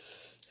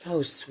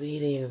 Oh,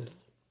 sweetie.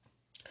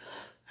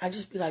 I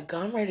just be like,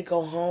 God, I'm ready to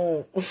go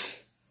home.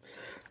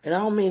 And I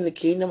don't mean the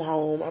kingdom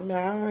home. I'm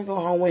ready to go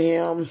home with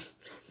him.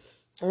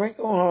 I'm ready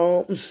to go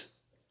home.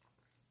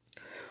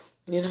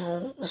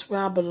 That's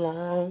where I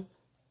belong.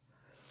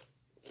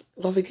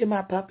 Don't forget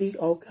my puppy.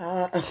 Oh,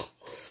 God.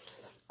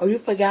 Oh, you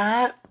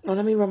forgot? Oh,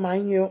 let me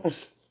remind you.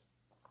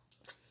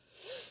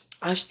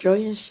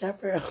 Australian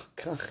Shepherd. Oh,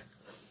 God.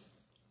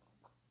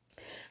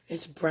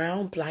 It's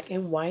brown, black,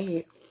 and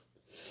white.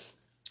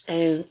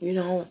 And,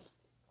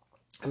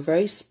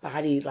 very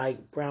spotty,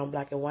 like brown,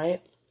 black, and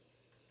white.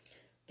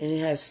 And it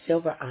has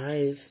silver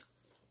eyes.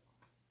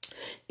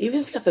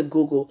 Even if you have to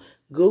Google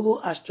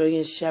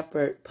Australian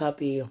Shepherd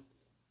puppy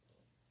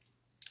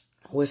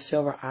with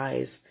silver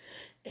eyes.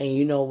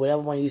 And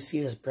whatever one you see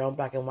is brown,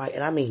 black, and white.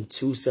 And I mean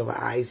 2 silver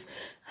eyes.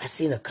 I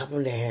seen a couple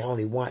that had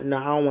only one. No,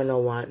 I don't want no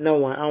one. No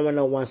one. I don't want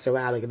no one silver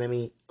eye looking at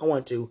me. I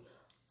want 2.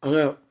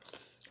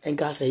 And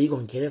God said, He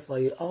gonna get it for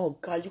you. Oh,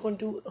 God, you gonna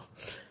do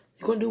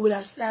what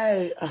I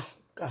say. Oh,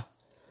 God.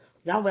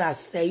 Not what I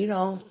say,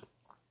 Oh,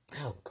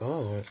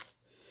 God.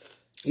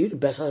 You the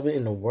best husband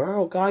in the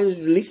world. God is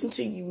releasing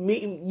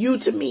you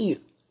to me.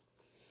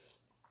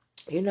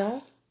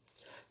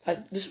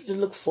 Like, this is to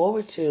look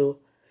forward to.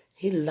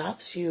 He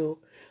loves you.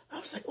 I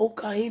was like, oh,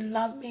 God, He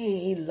loved me.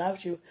 He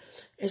loves you.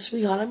 And,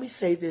 sweetheart, let me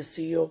say this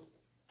to you.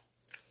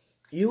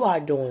 You are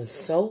doing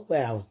so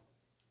well.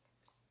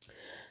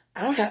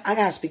 I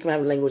gotta speak my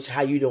language.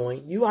 How you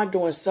doing? You are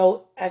doing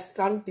so.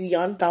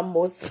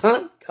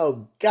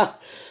 Oh, God.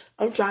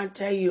 I'm trying to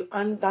tell you.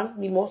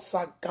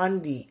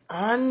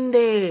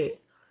 Ande.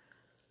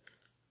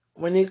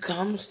 When it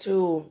comes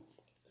to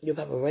your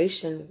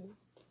preparation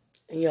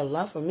and your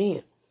love for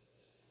me.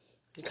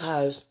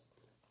 Because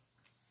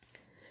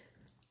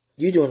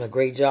you're doing a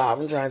great job.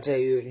 I'm trying to tell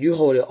you, you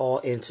hold it all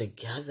in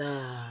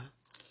together.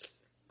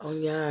 Oh,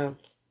 yeah.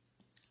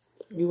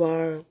 You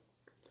are.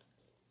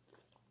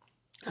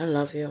 I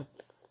love you.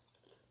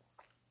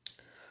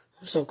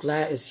 I'm so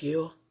glad it's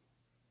you.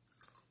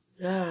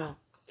 Yeah.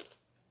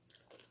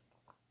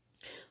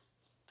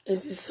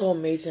 It's just so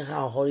amazing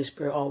how Holy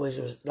Spirit always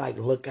was like,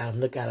 look at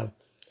him.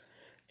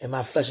 And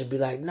my flesh would be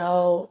like,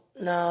 no.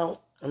 I'm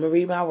going to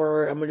read my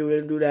word. I'm going to do this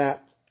and do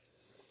that.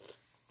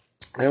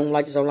 I don't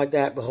like this, I don't like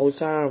that. But whole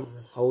time,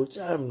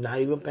 not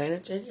even paying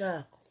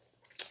attention.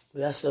 But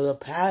that's still the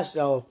past,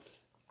 though.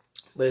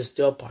 But it's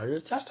still part of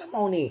the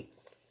testimony.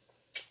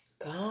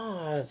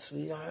 God. God,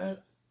 sweetheart.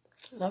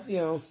 Love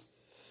you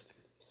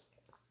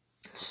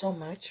so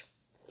much.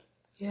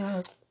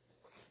 Yeah.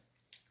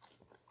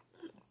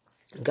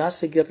 God's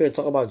to get up here and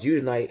talk about you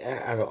tonight.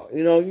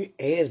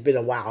 It has been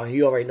a while, and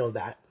you already know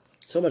that.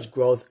 So much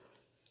growth,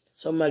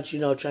 so much,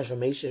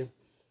 transformation.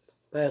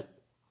 But,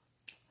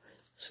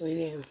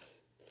 sweetie,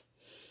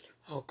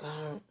 oh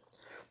God,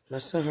 my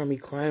son heard me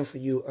crying for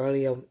you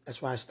earlier.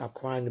 That's why I stopped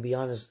crying, to be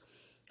honest,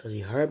 because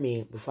he heard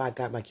me before I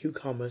got my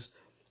cucumbers.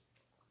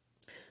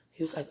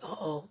 He was like,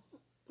 uh-oh,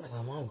 like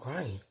my mom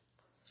crying.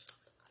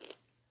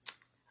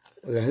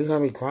 Yeah, he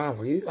heard me crying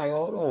for you. Like,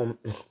 hold on,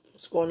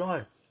 what's going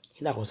on?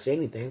 He's not going to say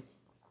anything.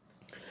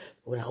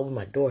 But when I opened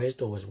my door, his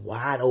door was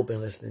wide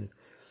open listening.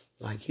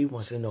 Like, he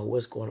wants to know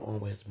what's going on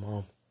with his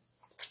mom.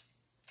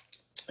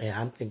 And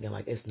I'm thinking,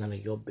 like, it's none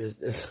of your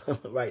business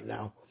right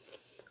now.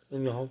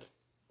 But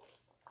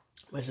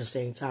at the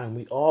same time,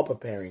 we all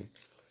preparing.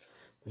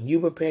 When you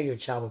prepare, your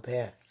child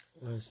prepare.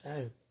 You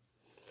understand?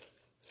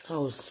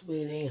 Oh,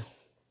 sweetie.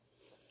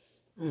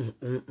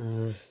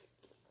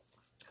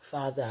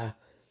 Father,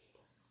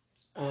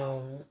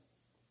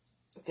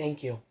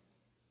 thank you.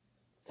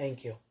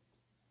 Thank you.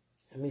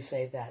 Let me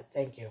say that.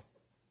 Thank you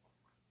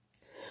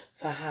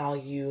for how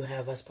you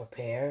have us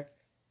prepared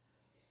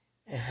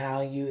and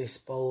how you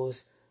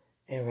expose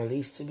and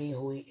release to me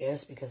who he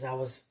is, because I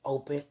was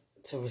open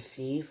to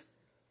receive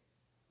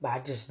by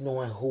just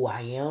knowing who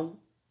I am,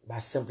 by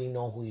simply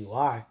knowing who you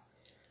are.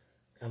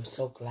 I'm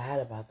so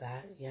glad about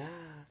that. Yeah.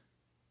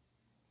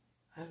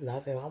 I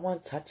love him. I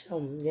want to touch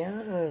him.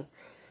 Yeah.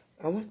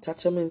 I want to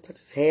touch him and touch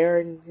his hair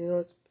and,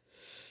 his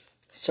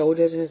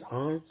shoulders and his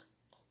arms.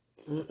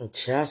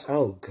 Chest.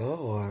 Oh,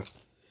 God.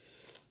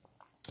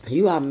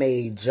 You are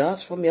made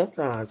just for me. I'm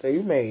trying to tell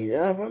you, made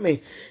just for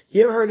me.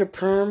 You ever heard of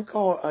perm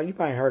called? You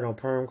probably heard no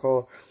perm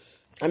called.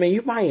 I mean,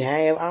 you might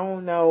have. I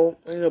don't know.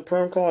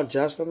 Perm called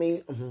just for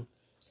me.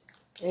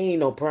 Ain't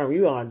no perm.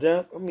 You are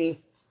just for me.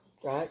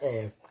 Right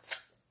there.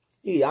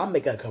 Yeah, I'll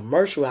make a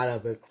commercial out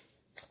of it.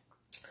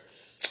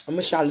 I'm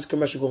gonna show how this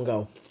commercial gonna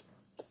go.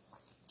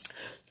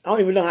 I don't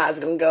even know how it's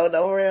gonna go,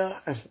 though, real.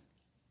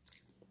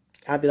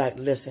 I'll be like,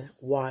 listen,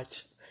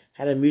 watch.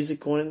 Had the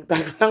music going in the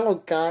background. Oh,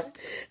 God.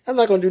 I'm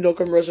not gonna do no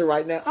commercial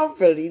right now. I'm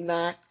really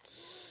not.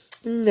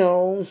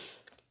 No.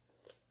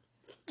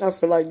 I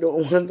feel like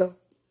doing one,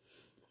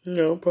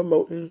 though.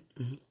 Promoting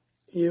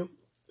you.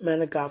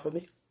 Man of God for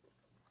me.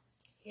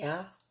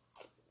 Yeah.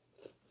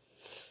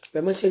 But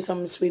I'm gonna tell you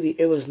something, sweetie.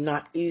 It was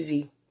not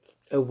easy.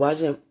 It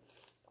wasn't.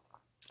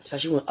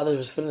 Especially when others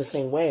was feeling the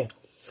same way.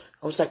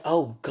 I was like,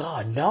 oh,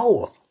 God,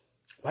 no.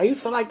 Why you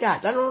feel like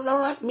that? No,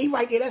 that's me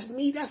right there. That's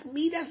me. That's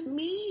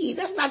me.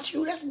 That's not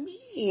you. That's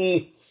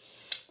me.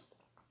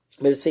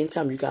 But at the same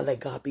time, you gotta let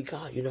God be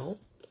God,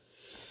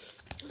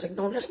 It's like,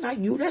 no, that's not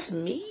you. That's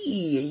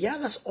me. Yeah,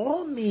 that's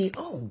all me.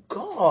 Oh,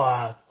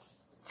 God.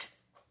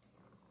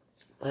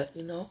 But,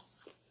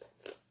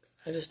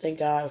 I just thank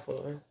God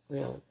for,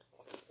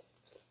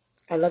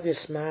 I love your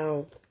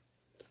smile.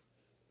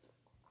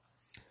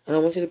 And I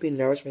want you to be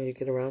nervous when you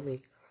get around me.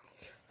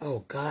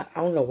 Oh, God.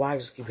 I don't know why I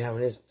just keep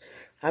having this.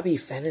 I be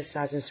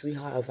fantasizing,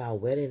 sweetheart, of our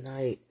wedding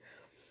night.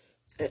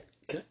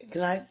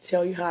 Can I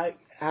tell you how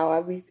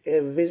I be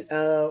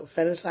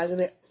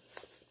fantasizing it?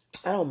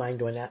 I don't mind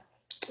doing that.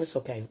 It's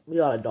okay. We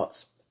all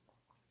adults.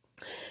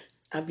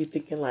 I be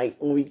thinking, like,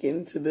 when we get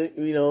into the,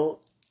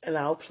 in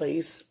our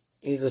place,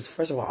 because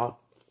first of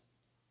all,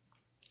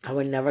 I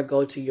would never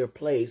go to your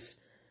place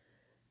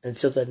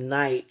until the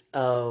night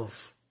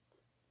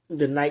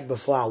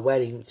before our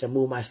wedding to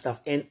move my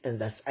stuff in, and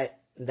that's it.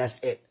 That's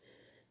it.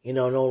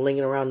 No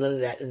lingering around, none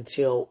of that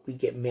until we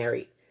get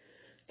married.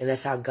 And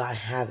that's how God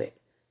have it.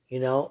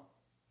 The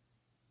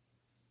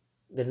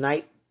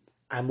night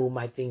I move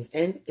my things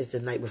in is the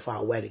night before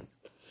our wedding.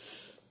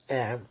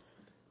 And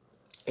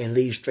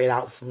leave straight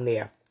out from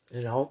there,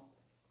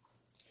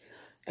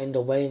 And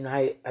the wedding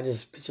night, I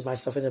just picture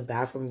myself in the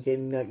bathroom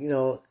getting,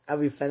 I'll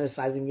be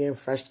fantasizing getting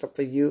freshed up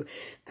for you.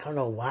 I don't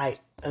know why.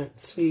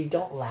 Sweetie,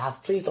 don't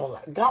laugh. Please don't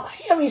laugh. God, why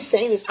hear me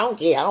saying this? I don't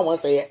care. I don't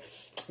want to say it.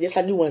 Yes,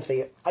 I do want to say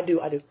it. I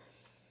do.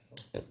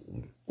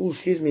 Ooh,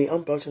 excuse me.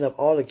 I'm bunching up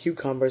all the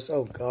cucumbers.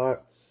 Oh, God.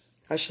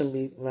 I shouldn't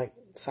be, like,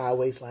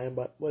 sideways lying,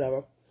 but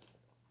whatever.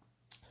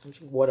 I'm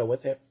drinking water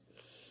with it.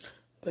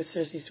 But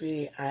seriously,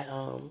 sweetie,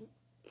 I'd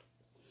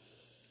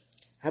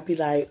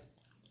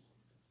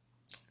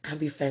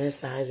be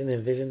fantasizing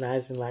and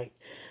visualizing, like,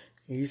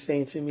 you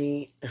saying to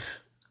me,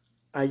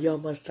 are you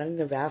almost done in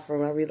the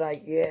bathroom? I'd be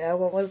like, yeah,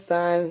 I'm almost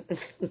done.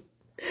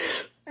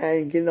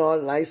 And getting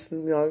all nice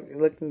and,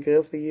 looking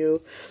good for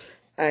you.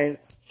 And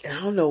I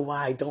don't know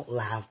why. I don't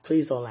laugh.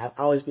 Please don't laugh.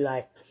 I always be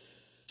like,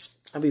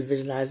 I'll be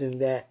visualizing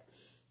that.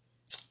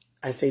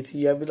 I say to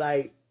you, I'll be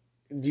like,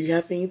 do you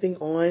have anything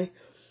on?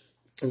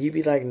 And you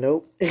be like,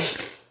 nope.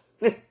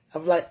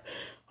 I'm like,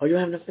 oh, you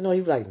don't have nothing on?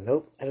 You be like,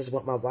 nope. I just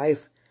want my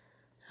wife.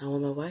 I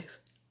want my wife.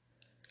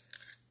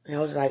 And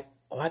I was like,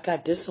 oh, I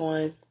got this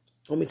on.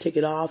 Let me take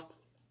it off.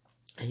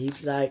 And he'd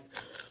be like,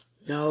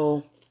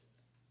 no.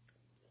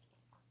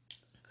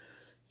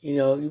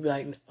 You'd be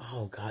like,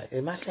 oh, God,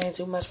 am I saying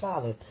too much,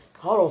 Father?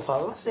 Hold on,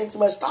 Father. I'm saying too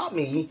much. Stop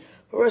me.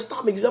 First,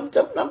 stop me. Because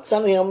I'm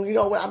telling him, you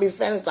know, when I be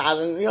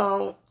fantasizing, you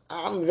know,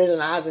 I'm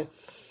visualizing.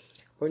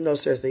 Well, no,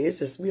 seriously, it's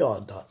just, we all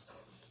adults.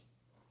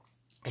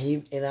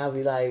 And I'll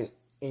be like,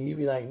 and you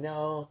be like,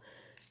 no,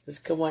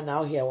 just come on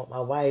out here with my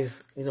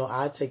wife. You know,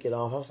 I'll take it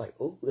off. I was like,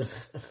 ooh.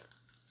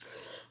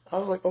 I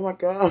was like, oh my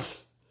God.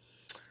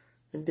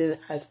 And then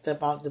I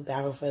step out the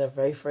bathroom for the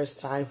very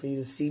first time for you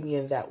to see me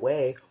in that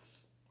way.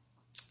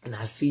 And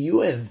I see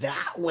you in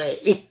that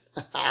way.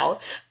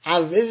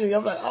 I vision you.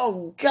 I'm like,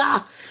 oh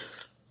God.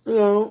 You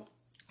know.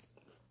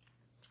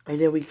 And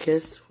then we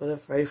kissed for the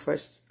very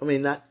first, I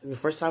mean, not the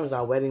first time was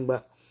our wedding,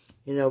 but,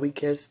 you know, we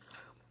kissed.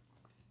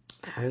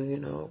 And, you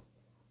know,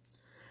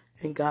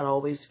 and God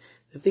always,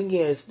 the thing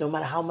is, no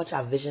matter how much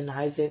I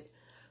visionize it,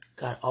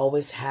 God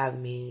always have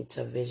me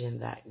to vision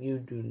that you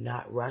do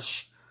not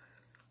rush.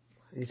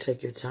 You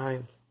take your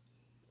time.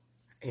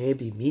 And it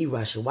be me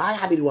rushing. Why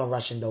I be the one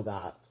rushing though,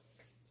 God?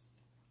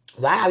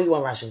 Why I be the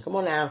one rushing? Come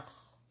on now.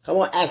 Come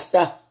on,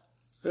 Esther.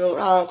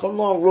 Come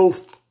on,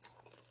 Ruth.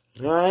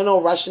 I ain't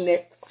no rushing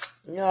it.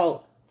 You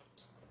know,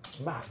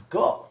 my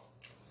God.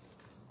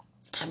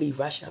 I be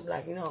rushing. I'm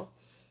like, you know,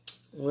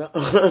 well,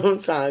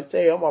 I'm trying to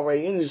tell you, I'm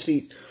already in the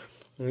seat.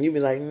 And you be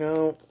like,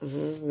 no,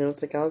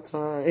 take our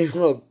time.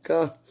 Oh,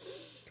 God.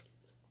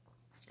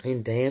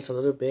 And dance a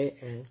little bit.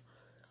 And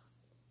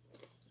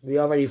we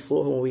already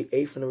full when we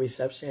ate from the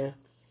reception.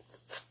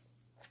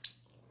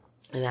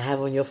 And I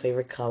have on your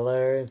favorite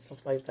color and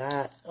stuff like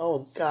that.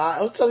 Oh,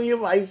 God. I'm telling you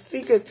my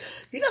secrets.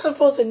 You're not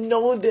supposed to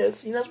know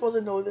this. You're not supposed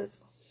to know this.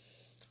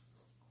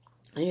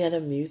 And you had the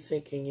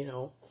music and, you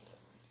know,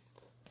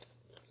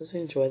 just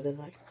enjoy the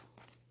night.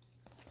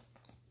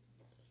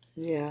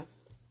 Yeah.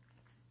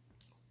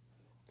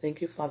 Thank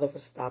you, Father, for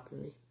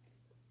stopping me.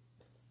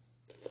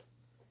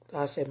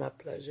 God said my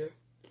pleasure.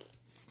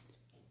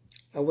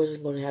 I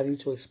wasn't going to have you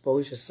to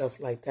expose yourself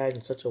like that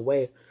in such a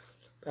way.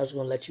 But I was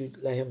going to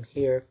let him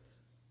hear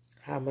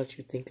how much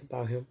you think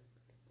about him.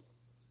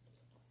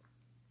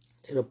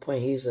 To the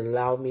point he's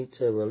allowed me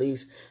to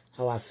release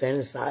how I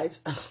fantasize.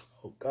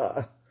 Oh,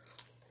 God.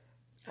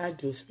 I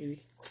do,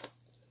 sweetie.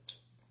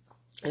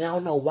 And I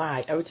don't know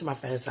why. Every time I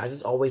fantasize,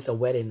 it's always the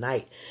wedding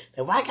night.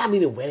 And why can't it be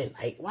the wedding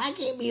night? Why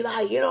can't it be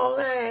like, you know what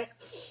I'm saying?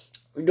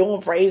 We're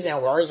doing praise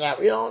and worship,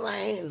 you know what I'm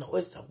saying? No,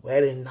 it's the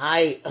wedding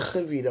night.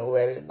 It'll be the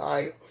wedding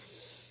night.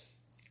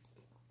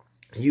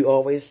 You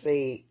always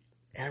say,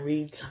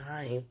 every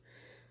time,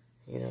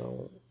 you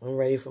know, I'm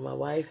ready for my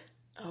wife.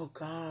 Oh,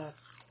 God.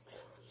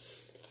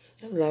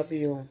 I love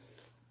you.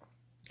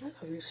 I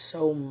love you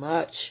so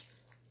much.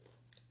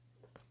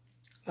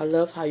 I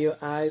love how your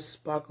eyes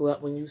sparkle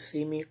up when you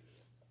see me.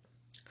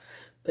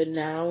 But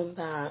now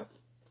that,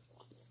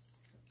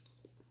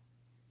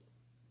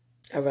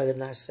 I'd rather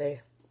not say.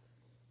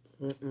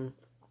 I'm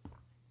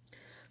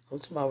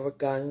talking about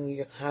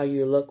regarding how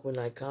you look when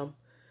I come.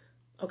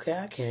 Okay,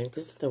 I can,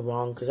 because it's nothing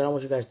wrong, because I don't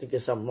want you guys to think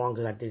there's something wrong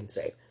because I didn't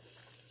say.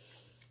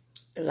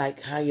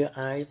 Like how your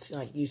eyes,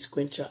 like you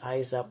squint your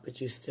eyes up, but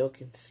you still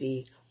can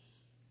see.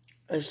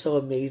 It's so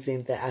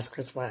amazing that I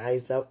squint my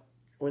eyes up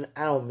when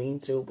I don't mean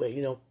to, but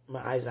you know,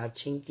 my eyes are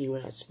chinky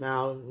when I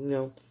smile, you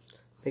know,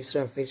 make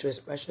certain facial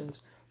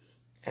expressions.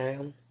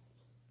 And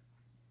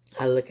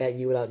I look at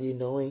you without you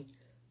knowing.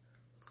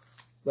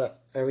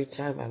 But every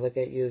time I look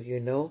at you, you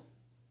know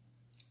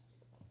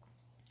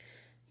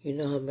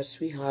how much,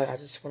 sweetheart, I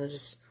just want to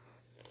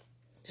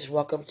just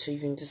walk up to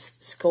you and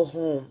just go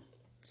home.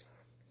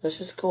 Let's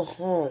just go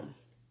home.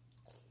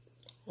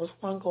 Let's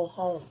want to go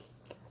home.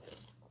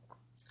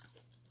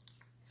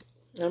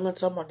 And I'm not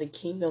talking about the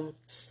kingdom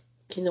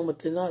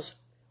within us.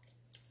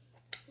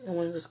 I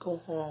want to just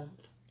go home.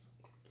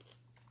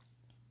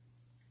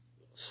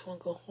 Just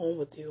want to go home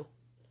with you.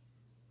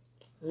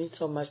 It means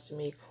so much to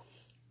me.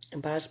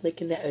 And by us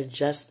making that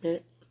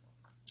adjustment,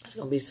 it's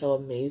going to be so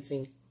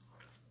amazing.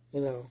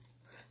 You know.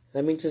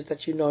 Let me just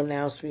let you know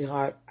now,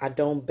 sweetheart, I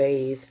don't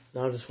bathe.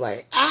 No, I'm just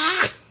playing.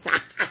 I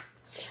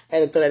had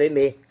to throw that in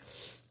there.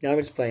 No, I'm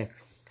just playing.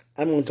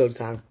 I'm on talk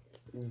time.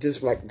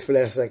 Just like for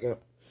that second.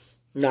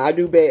 No, I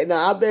do bathe. No,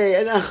 I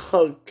bathe. No,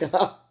 oh,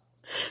 God.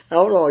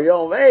 Hold on, you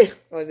don't bathe.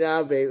 Oh, no,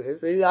 I bathe.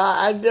 See,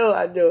 I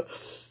do.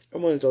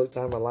 I'm on talk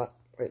time a lot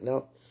right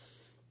now.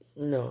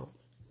 No.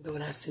 But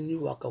when I seen you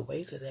walk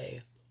away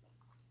today,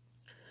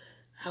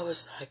 I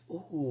was like,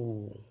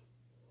 ooh.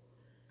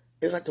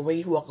 It's like the way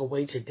you walk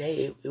away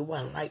today, it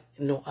wasn't like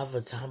no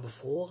other time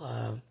before.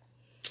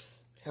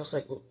 I was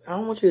like, I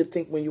don't want you to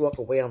think when you walk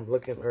away, I'm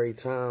looking every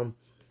time.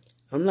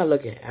 I'm not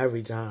looking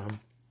every time.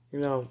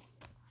 You know,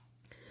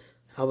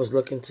 I was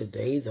looking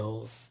today,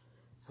 though.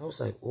 I was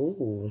like,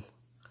 ooh,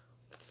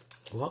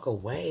 walk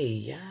away.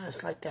 Yeah,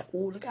 it's like that.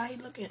 Ooh, look how he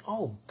looking.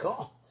 Oh,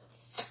 God.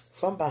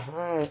 From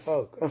behind.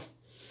 Oh, God.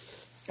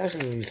 I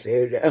shouldn't even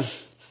say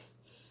that.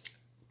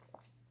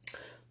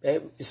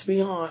 Baby,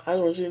 sweetheart, I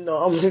want you to know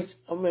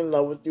I'm in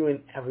love with you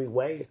in every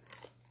way.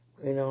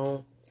 You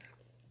know,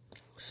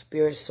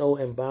 spirit, soul,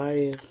 and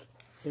body.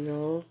 You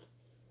know.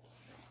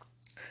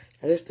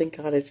 I just thank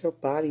God that your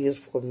body is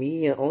for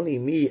me and only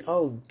me.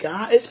 Oh,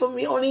 God, it's for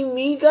me, only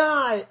me,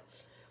 God.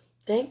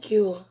 Thank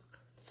you.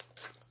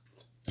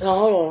 No,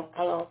 hold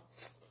on.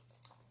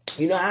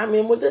 You know how I'm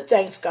in with the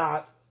thanks,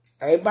 God.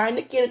 Everybody in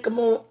the kitchen, come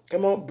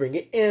on, bring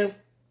it in.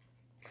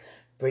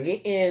 Bring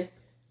it in.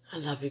 I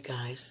love you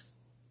guys.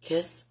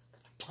 Kiss.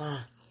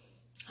 Ah,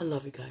 I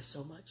love you guys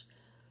so much.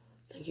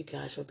 Thank you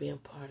guys for being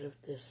part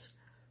of this,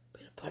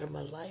 being a part of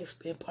my life,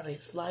 being part of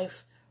his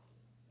life,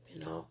 you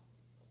know.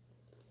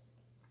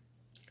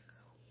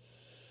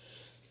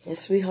 And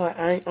sweetheart,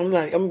 I'm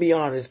gonna be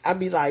honest. I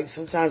be like,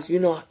 sometimes, you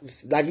know,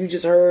 like you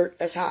just heard,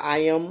 that's how I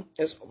am.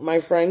 As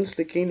my friends,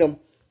 the kingdom.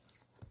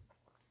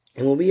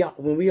 And when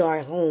we are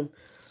at home,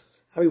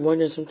 I be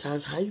wondering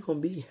sometimes how you gonna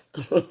be.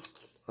 Like,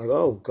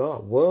 oh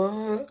God,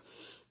 what?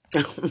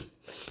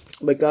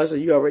 But God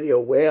said you already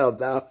aware of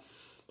that.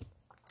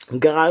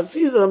 God,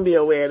 please let him be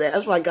aware of that.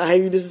 That's why God had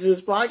you listen to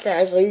this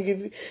podcast so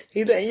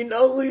you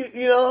know who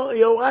you know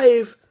your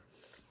wife.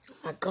 Oh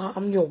my God,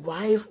 I'm your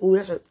wife. Ooh,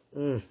 that's a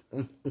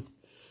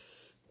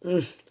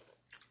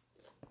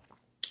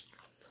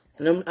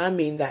and I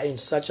mean that in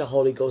such a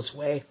Holy Ghost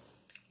way.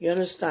 You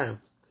understand?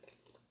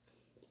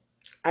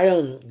 I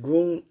have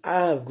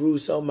grew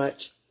so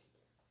much.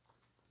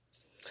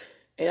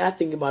 And I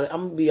think about it,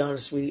 I'm gonna be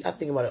honest, sweetie. I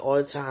think about it all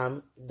the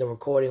time. The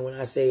recording when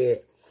I say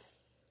it,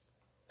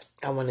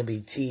 I wanna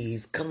be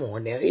teased. Come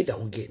on now, it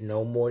don't get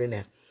no more than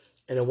that.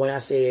 And then when I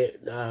say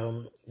it,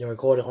 the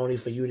recording only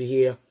for you to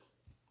hear,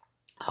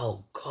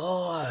 oh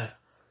God.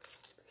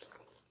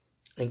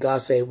 And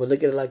God said, well,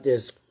 look at it like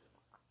this.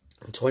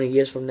 20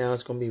 years from now,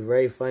 it's gonna be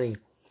very funny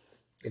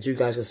that you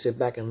guys can sit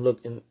back and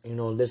look and, you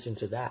know, listen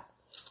to that.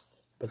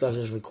 Because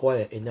it's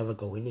recorded, it never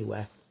go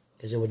anywhere.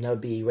 Because it would never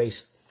be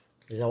erased.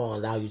 Because I won't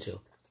allow you to.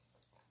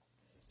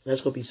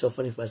 That's going to be so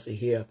funny for us to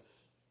hear.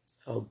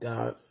 Oh,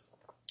 God.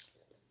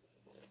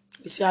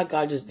 You see how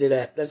God just did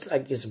that? That's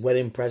like his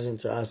wedding present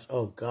to us.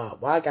 Oh, God.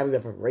 Why I got to be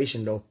that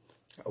preparation, though?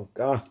 Oh,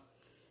 God.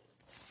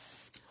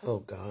 Oh,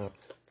 God.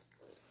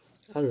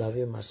 I love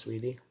you, my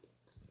sweetie.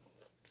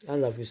 I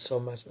love you so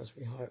much, my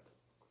sweetheart.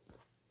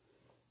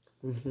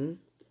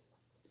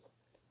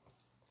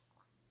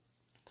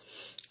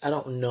 I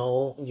don't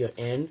know your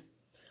end,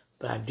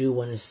 but I do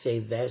want to say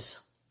this.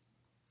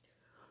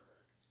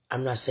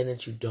 I'm not saying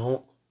that you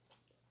don't.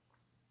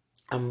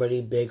 I'm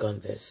really big on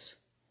this.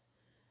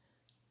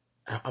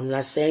 I'm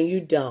not saying you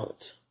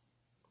don't,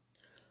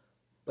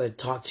 but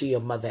talk to your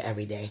mother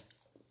every day.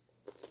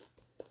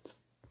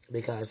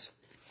 Because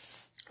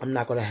I'm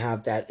not going to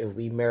have that if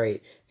we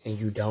married and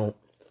you don't.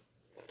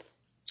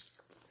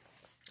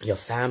 Your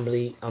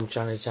family, I'm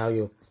trying to tell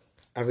you,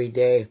 every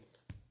day,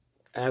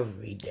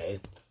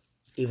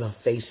 even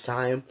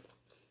FaceTime,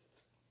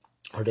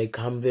 or they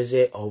come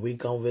visit, or we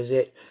come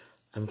visit,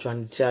 I'm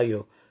trying to tell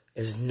you,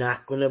 it's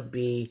not going to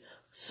be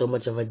so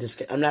much of a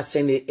disconnect. I'm not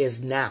saying it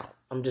is now.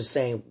 I'm just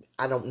saying,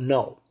 I don't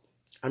know.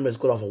 I'm just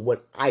going off of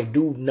what I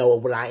do know,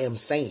 what I am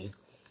saying.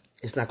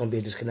 It's not going to be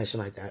a disconnection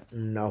like that.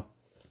 No.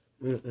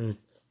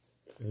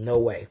 No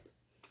way.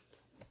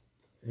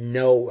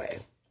 No way.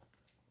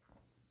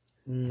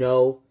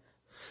 No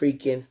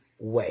freaking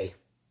way.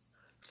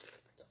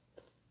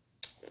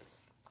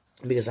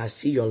 Because I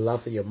see your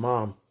love for your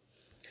mom.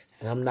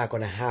 And I'm not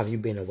going to have you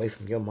being away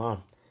from your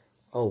mom.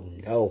 Oh,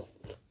 no.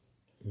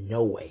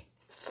 No way.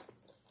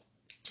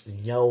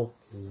 No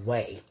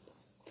way.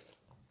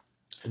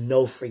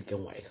 No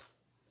freaking way.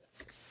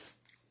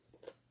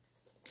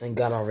 And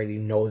God already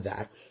know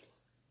that.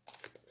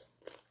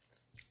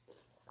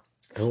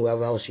 And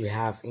whoever else you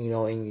have, you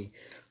know, and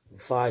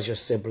as far as your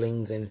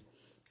siblings and,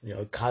 you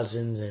know,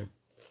 cousins and,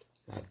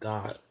 my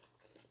God.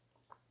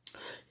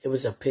 It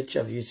was a picture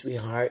of you,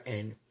 sweetheart,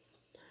 and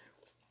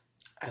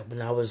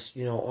when I was,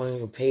 you know, on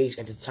your page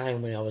at the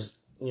time when I was,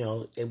 you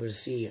know, able to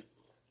see it,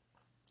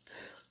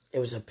 it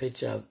was a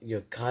picture of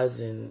your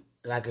cousin,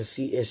 and I could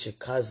see it's your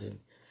cousin.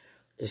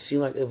 It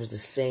seemed like it was the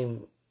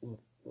same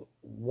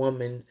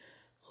woman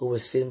who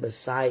was sitting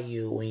beside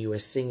you when you were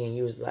singing.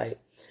 You was like,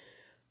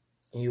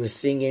 you were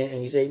singing,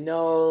 and you say,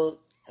 "No,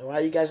 why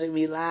you guys make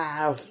me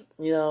laugh?"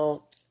 You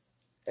know,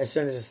 as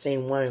soon as the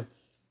same one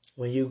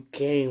when you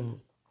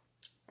came,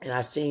 and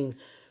I seen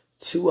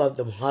two of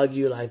them hug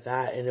you like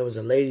that, and there was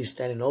a lady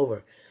standing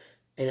over.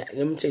 And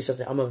let me tell you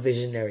something. I'm a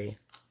visionary.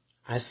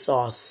 I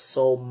saw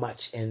so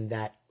much in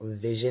that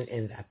vision,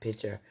 in that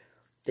picture.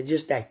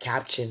 Just that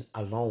caption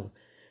alone.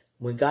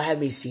 When God had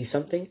me see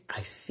something,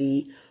 I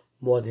see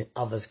more than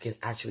others can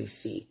actually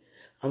see.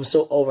 I'm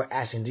so over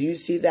asking, do you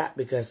see that?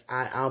 Because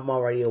I'm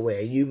already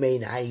aware. You may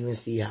not even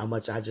see how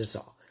much I just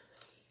saw.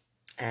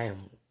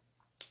 And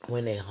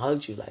when they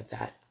hugged you like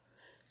that,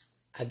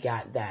 I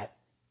got that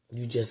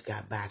you just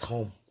got back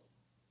home.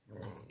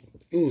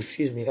 Ooh,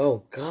 excuse me.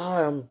 Oh,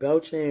 God, I'm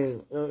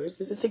belching.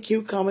 It's a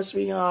cucumber,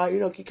 sweetheart. You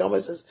know,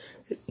 cucumbers is...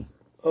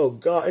 Oh,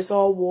 God, it's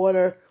all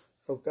water.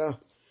 Oh, God.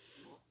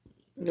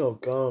 Oh,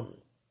 God.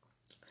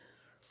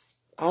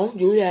 I don't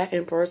do that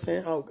in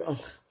person. Oh, God.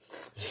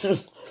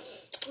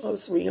 Oh,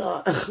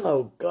 sweetheart.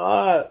 Oh,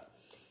 God.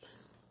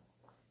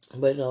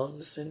 But no,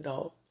 listen,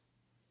 though.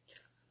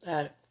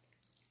 That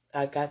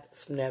I got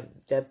from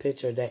that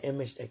picture, that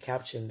image, that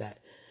caption, that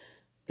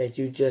that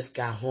you just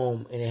got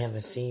home and they haven't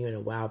seen you in a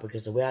while,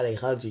 because the way how they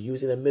hugged you, you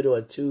was in the middle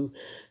of two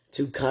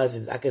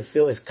cousins. I can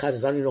feel his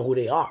cousins. I don't even know who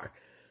they are.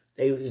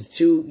 They was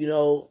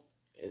two,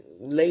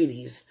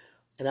 ladies.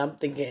 And I'm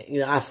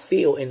thinking, I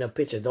feel in the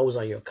picture, those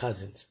are your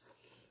cousins.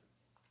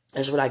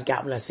 That's what I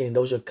got when I seen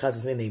those are your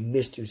cousins and they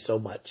missed you so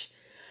much.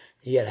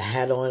 You had a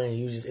hat on and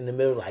you just in the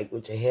middle, like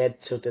with your head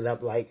tilted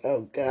up, like,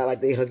 oh God,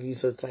 like they hug you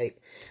so tight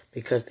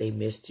because they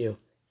missed you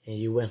and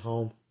you went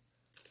home.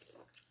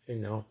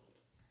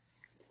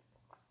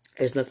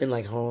 It's nothing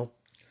like home.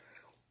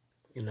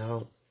 I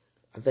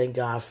thank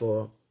God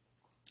for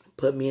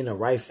putting me in the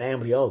right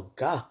family. Oh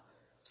God.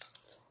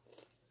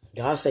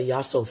 Y'all say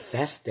y'all so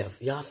festive.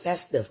 Y'all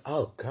festive.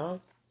 Oh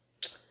God.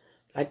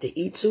 Like to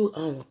eat too?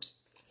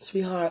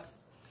 Sweetheart,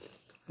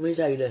 let me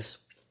tell you this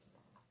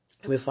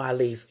before I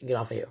leave and get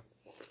off of here.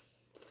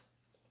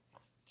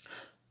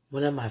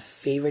 One of my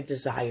favorite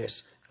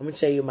desires. I'm going to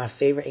tell you my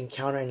favorite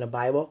encounter in the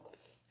Bible,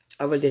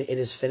 other than it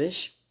is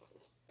finished.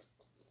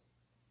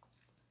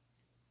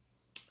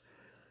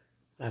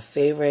 My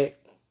favorite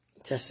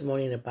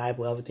testimony in the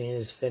Bible, other than it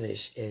is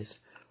finished, is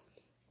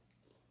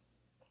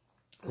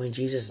when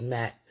Jesus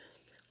met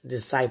the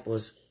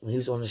disciples, when he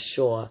was on the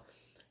shore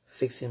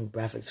fixing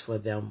breakfast for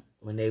them,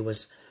 when they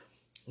was,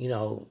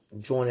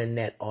 drawing a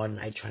net all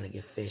night trying to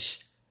get fish.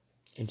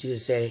 And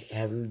Jesus said,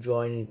 have you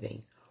drawn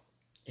anything?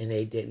 And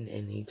they didn't.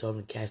 And he told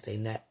them to cast their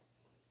net.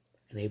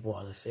 And they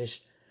brought the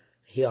fish.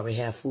 He already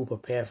had food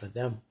prepared for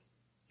them.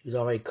 He was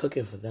already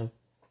cooking for them.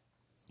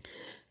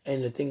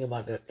 And the thing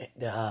about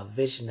the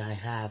vision I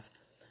have,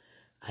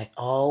 I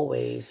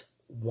always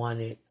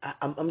wanted,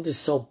 I'm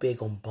just so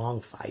big on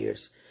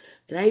bonfires.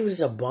 And I even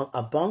just a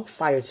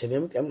bonfire to me,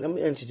 I'm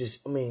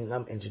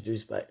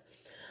introduced, but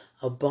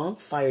a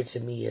bonfire to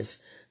me is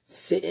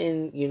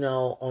sitting,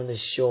 on the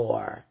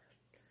shore,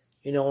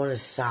 on the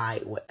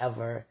side,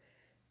 whatever,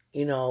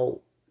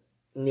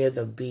 near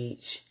the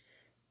beach,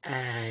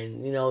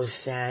 and,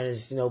 sand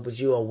is, but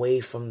you're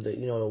away from the,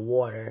 the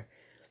water,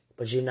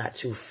 but you're not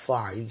too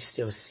far, you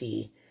still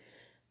see,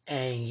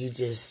 and you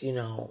just,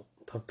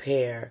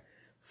 prepare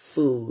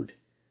food,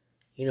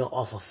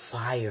 off a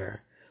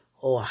fire,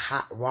 or a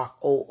hot rock,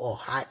 or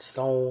hot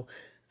stone.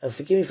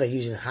 Forgive me for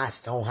using hot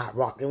stone, hot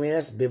rock. I mean,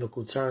 that's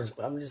biblical terms,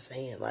 but I'm just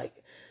saying, like,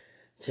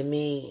 to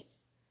me,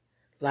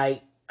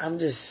 like, I'm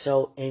just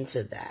so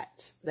into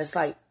that. That's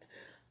like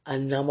a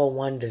number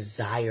one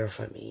desire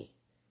for me.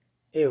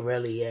 It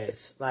really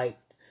is. Like,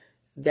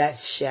 that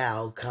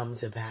shall come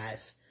to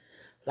pass.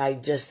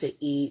 Like, just to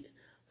eat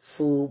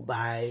food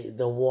by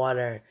the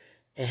water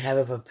and have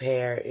it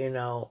prepared,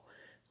 on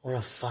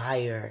a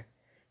fire.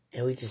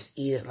 And we just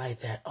eat it like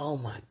that. Oh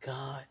my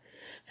God.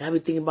 And I be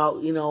thinking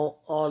about,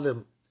 all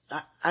the,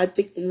 I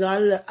think,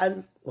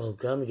 well,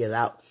 let me get it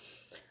out.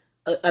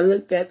 Let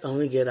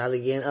me get it out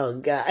again. Oh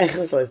God,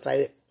 I'm so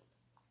excited.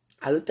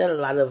 I looked at a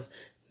lot of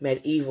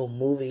medieval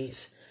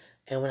movies,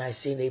 and when I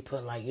seen they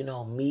put like,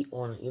 meat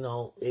on,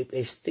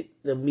 they stick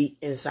the meat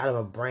inside of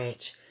a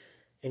branch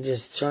and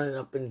just turn it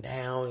up and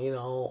down,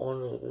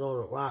 on the,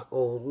 the rock,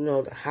 or,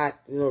 the hot,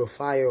 the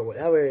fire, or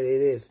whatever it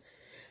is.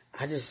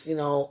 I just, it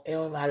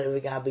don't matter if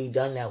it gotta be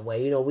done that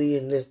way. We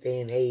in this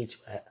day and age,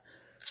 but,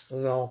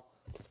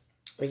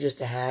 we just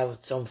to have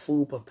some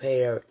food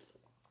prepared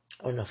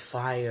on the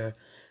fire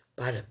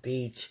by the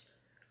beach,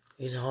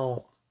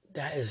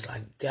 that is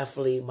like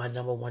definitely my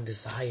number one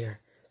desire.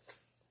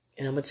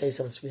 And I'm gonna tell you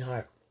something,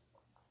 sweetheart.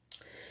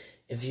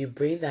 If you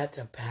bring that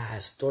to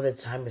pass during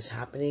the time it's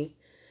happening,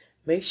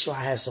 make sure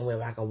I have somewhere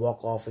where I can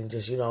walk off and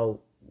just,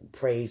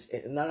 praise.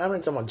 And I'm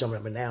not talking about jumping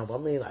up and down, but I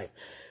mean like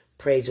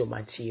praise with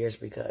my tears,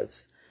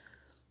 because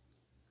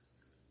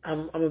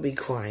I'm gonna be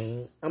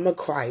crying. I'm a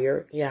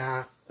crier.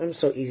 Yeah, I'm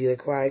so easy to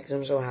cry because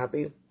I'm so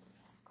happy.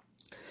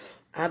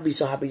 I'd be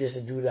so happy just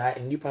to do that,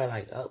 and you probably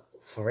like, oh,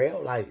 for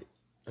real, like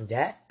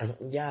that?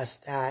 Yes,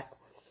 that.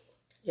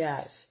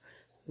 Yes,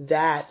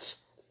 that.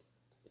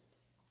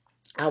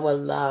 I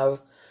would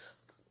love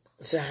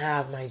to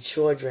have my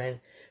children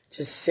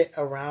just sit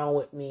around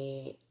with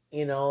me,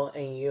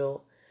 and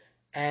you,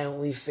 and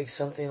we fix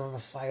something on the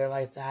fire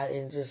like that,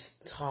 and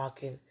just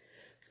talk and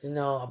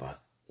about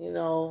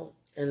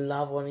and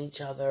love on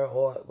each other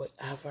or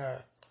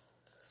whatever.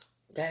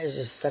 That is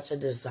just such a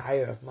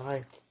desire of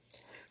mine.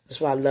 That's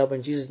why I love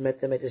when Jesus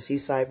met them at the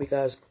seaside,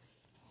 because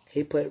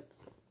he put,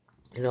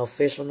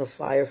 fish on the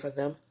fire for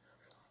them.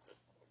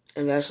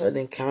 And that's an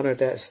encounter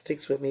that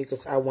sticks with me,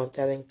 because I want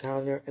that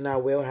encounter, and I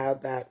will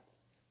have that.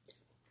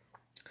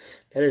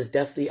 That is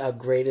definitely our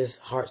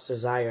greatest heart's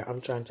desire.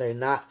 I'm trying to tell you,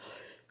 not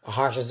a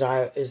heart's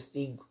desire is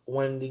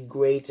one of the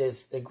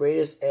greatest. The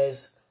greatest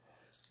is,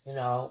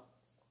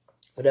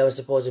 whatever's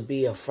supposed to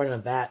be in front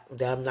of that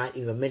I'm not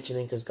even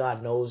mentioning, because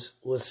God knows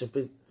what should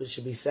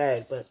be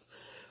said. But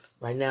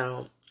right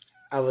now,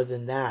 other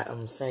than that,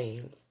 I'm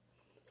saying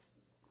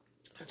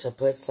to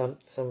put some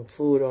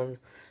food on,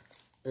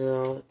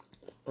 on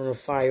a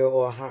fire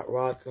or a hot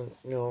rock,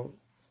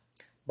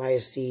 by a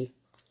sea.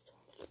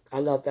 I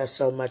love that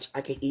so much.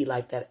 I can eat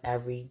like that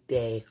every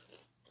day.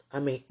 I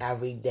mean,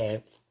 every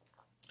day.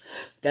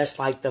 That's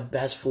like the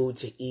best food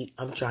to eat.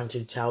 I'm trying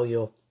to tell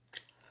you.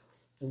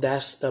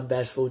 That's the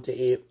best food to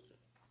eat.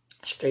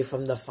 Straight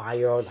from the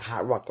fire or the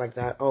hot rock like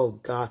that. Oh,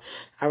 God.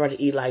 I'd rather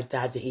eat like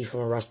that than eat from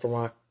a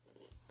restaurant.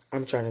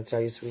 I'm trying to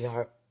tell you,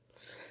 sweetheart.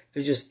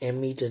 It's just in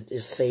me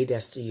to say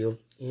this to you,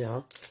 you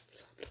know.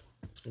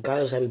 God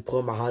just had me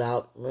pour my heart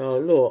out. You know, a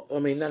little, I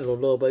mean, not a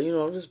little, but, you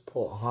know, just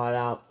pour my heart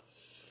out.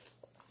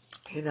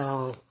 You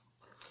know,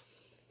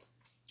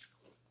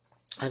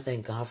 I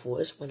thank God for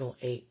it. It's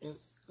 1:08.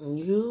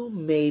 You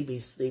may be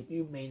asleep.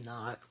 You may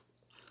not.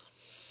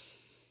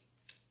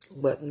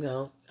 But, you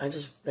know,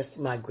 that's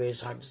my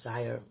greatest heart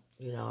desire,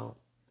 you know.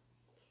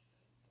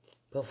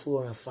 Put food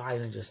on a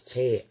fire and just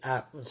tear it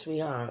up.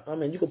 Sweetheart, I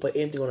mean, you can put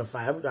anything on a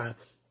fire.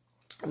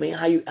 I mean,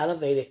 how you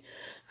elevate it.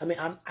 I mean,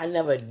 I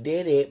never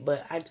did it,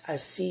 but I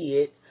see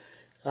it.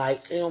 Like,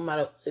 it don't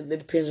matter. It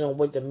depends on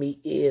what the meat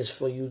is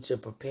for you to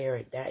prepare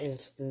it that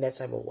in that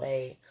type of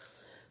way.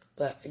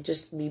 But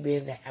just me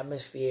being in the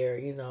atmosphere,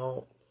 you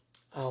know.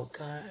 Oh,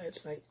 God,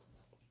 it's like,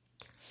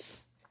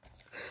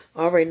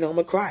 I already know I'm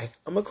going to cry.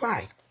 I'm going to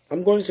cry.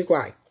 I'm going to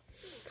cry.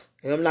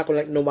 And I'm not going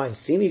to let nobody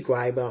see me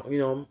cry, but, you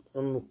know,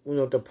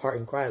 I'm depart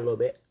and cry a little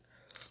bit.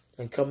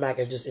 And come back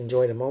and just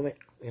enjoy the moment,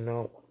 you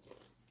know.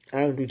 I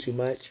don't do too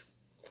much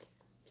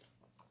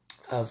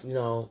of, you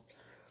know,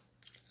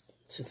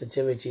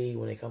 sensitivity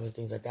when it comes to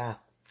things like that.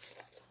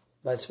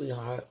 But,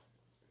 sweetheart,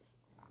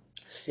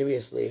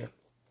 seriously,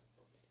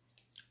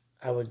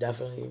 I would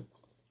definitely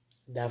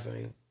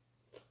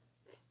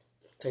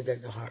take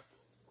that to heart.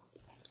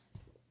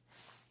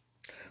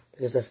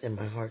 Because that's in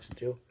my heart to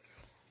do.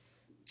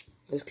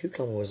 This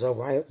cucumber was so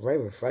very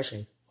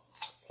refreshing.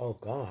 Oh,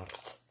 God.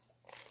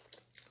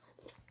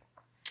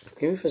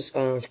 Give me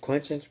for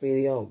quenching,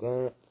 sweetie. Oh,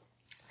 God.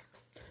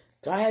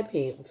 God help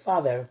me.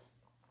 Father,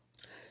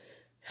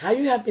 how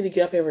you happy to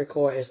get up and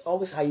record is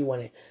always how you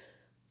want it.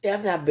 It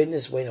have not been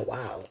this way in a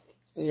while.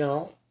 You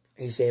know?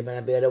 He said it might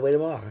not be that way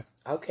tomorrow.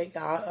 Okay,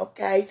 God.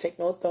 Okay. Take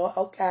no thought.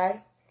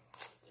 Okay.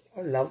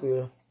 I love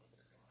you.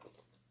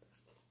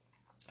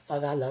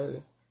 Father, I love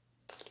you.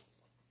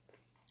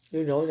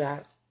 You know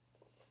that.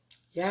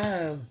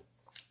 Yeah.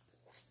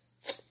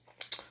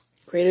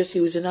 Greater is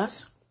he was in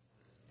us.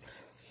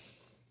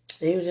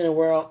 And he was in the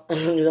world.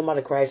 I'm about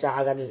to crash out.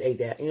 I got just ate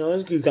that. You know,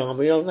 it's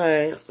cucumber. You know what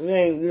I'm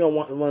saying? You don't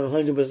want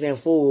 100%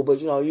 full, but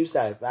you know, you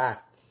satisfied.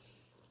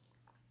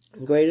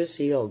 Greater is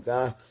he, oh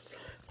God.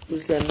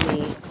 Who's that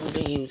me? I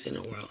think he was in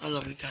the world. I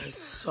love you guys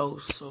so,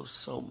 so,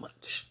 so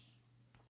much.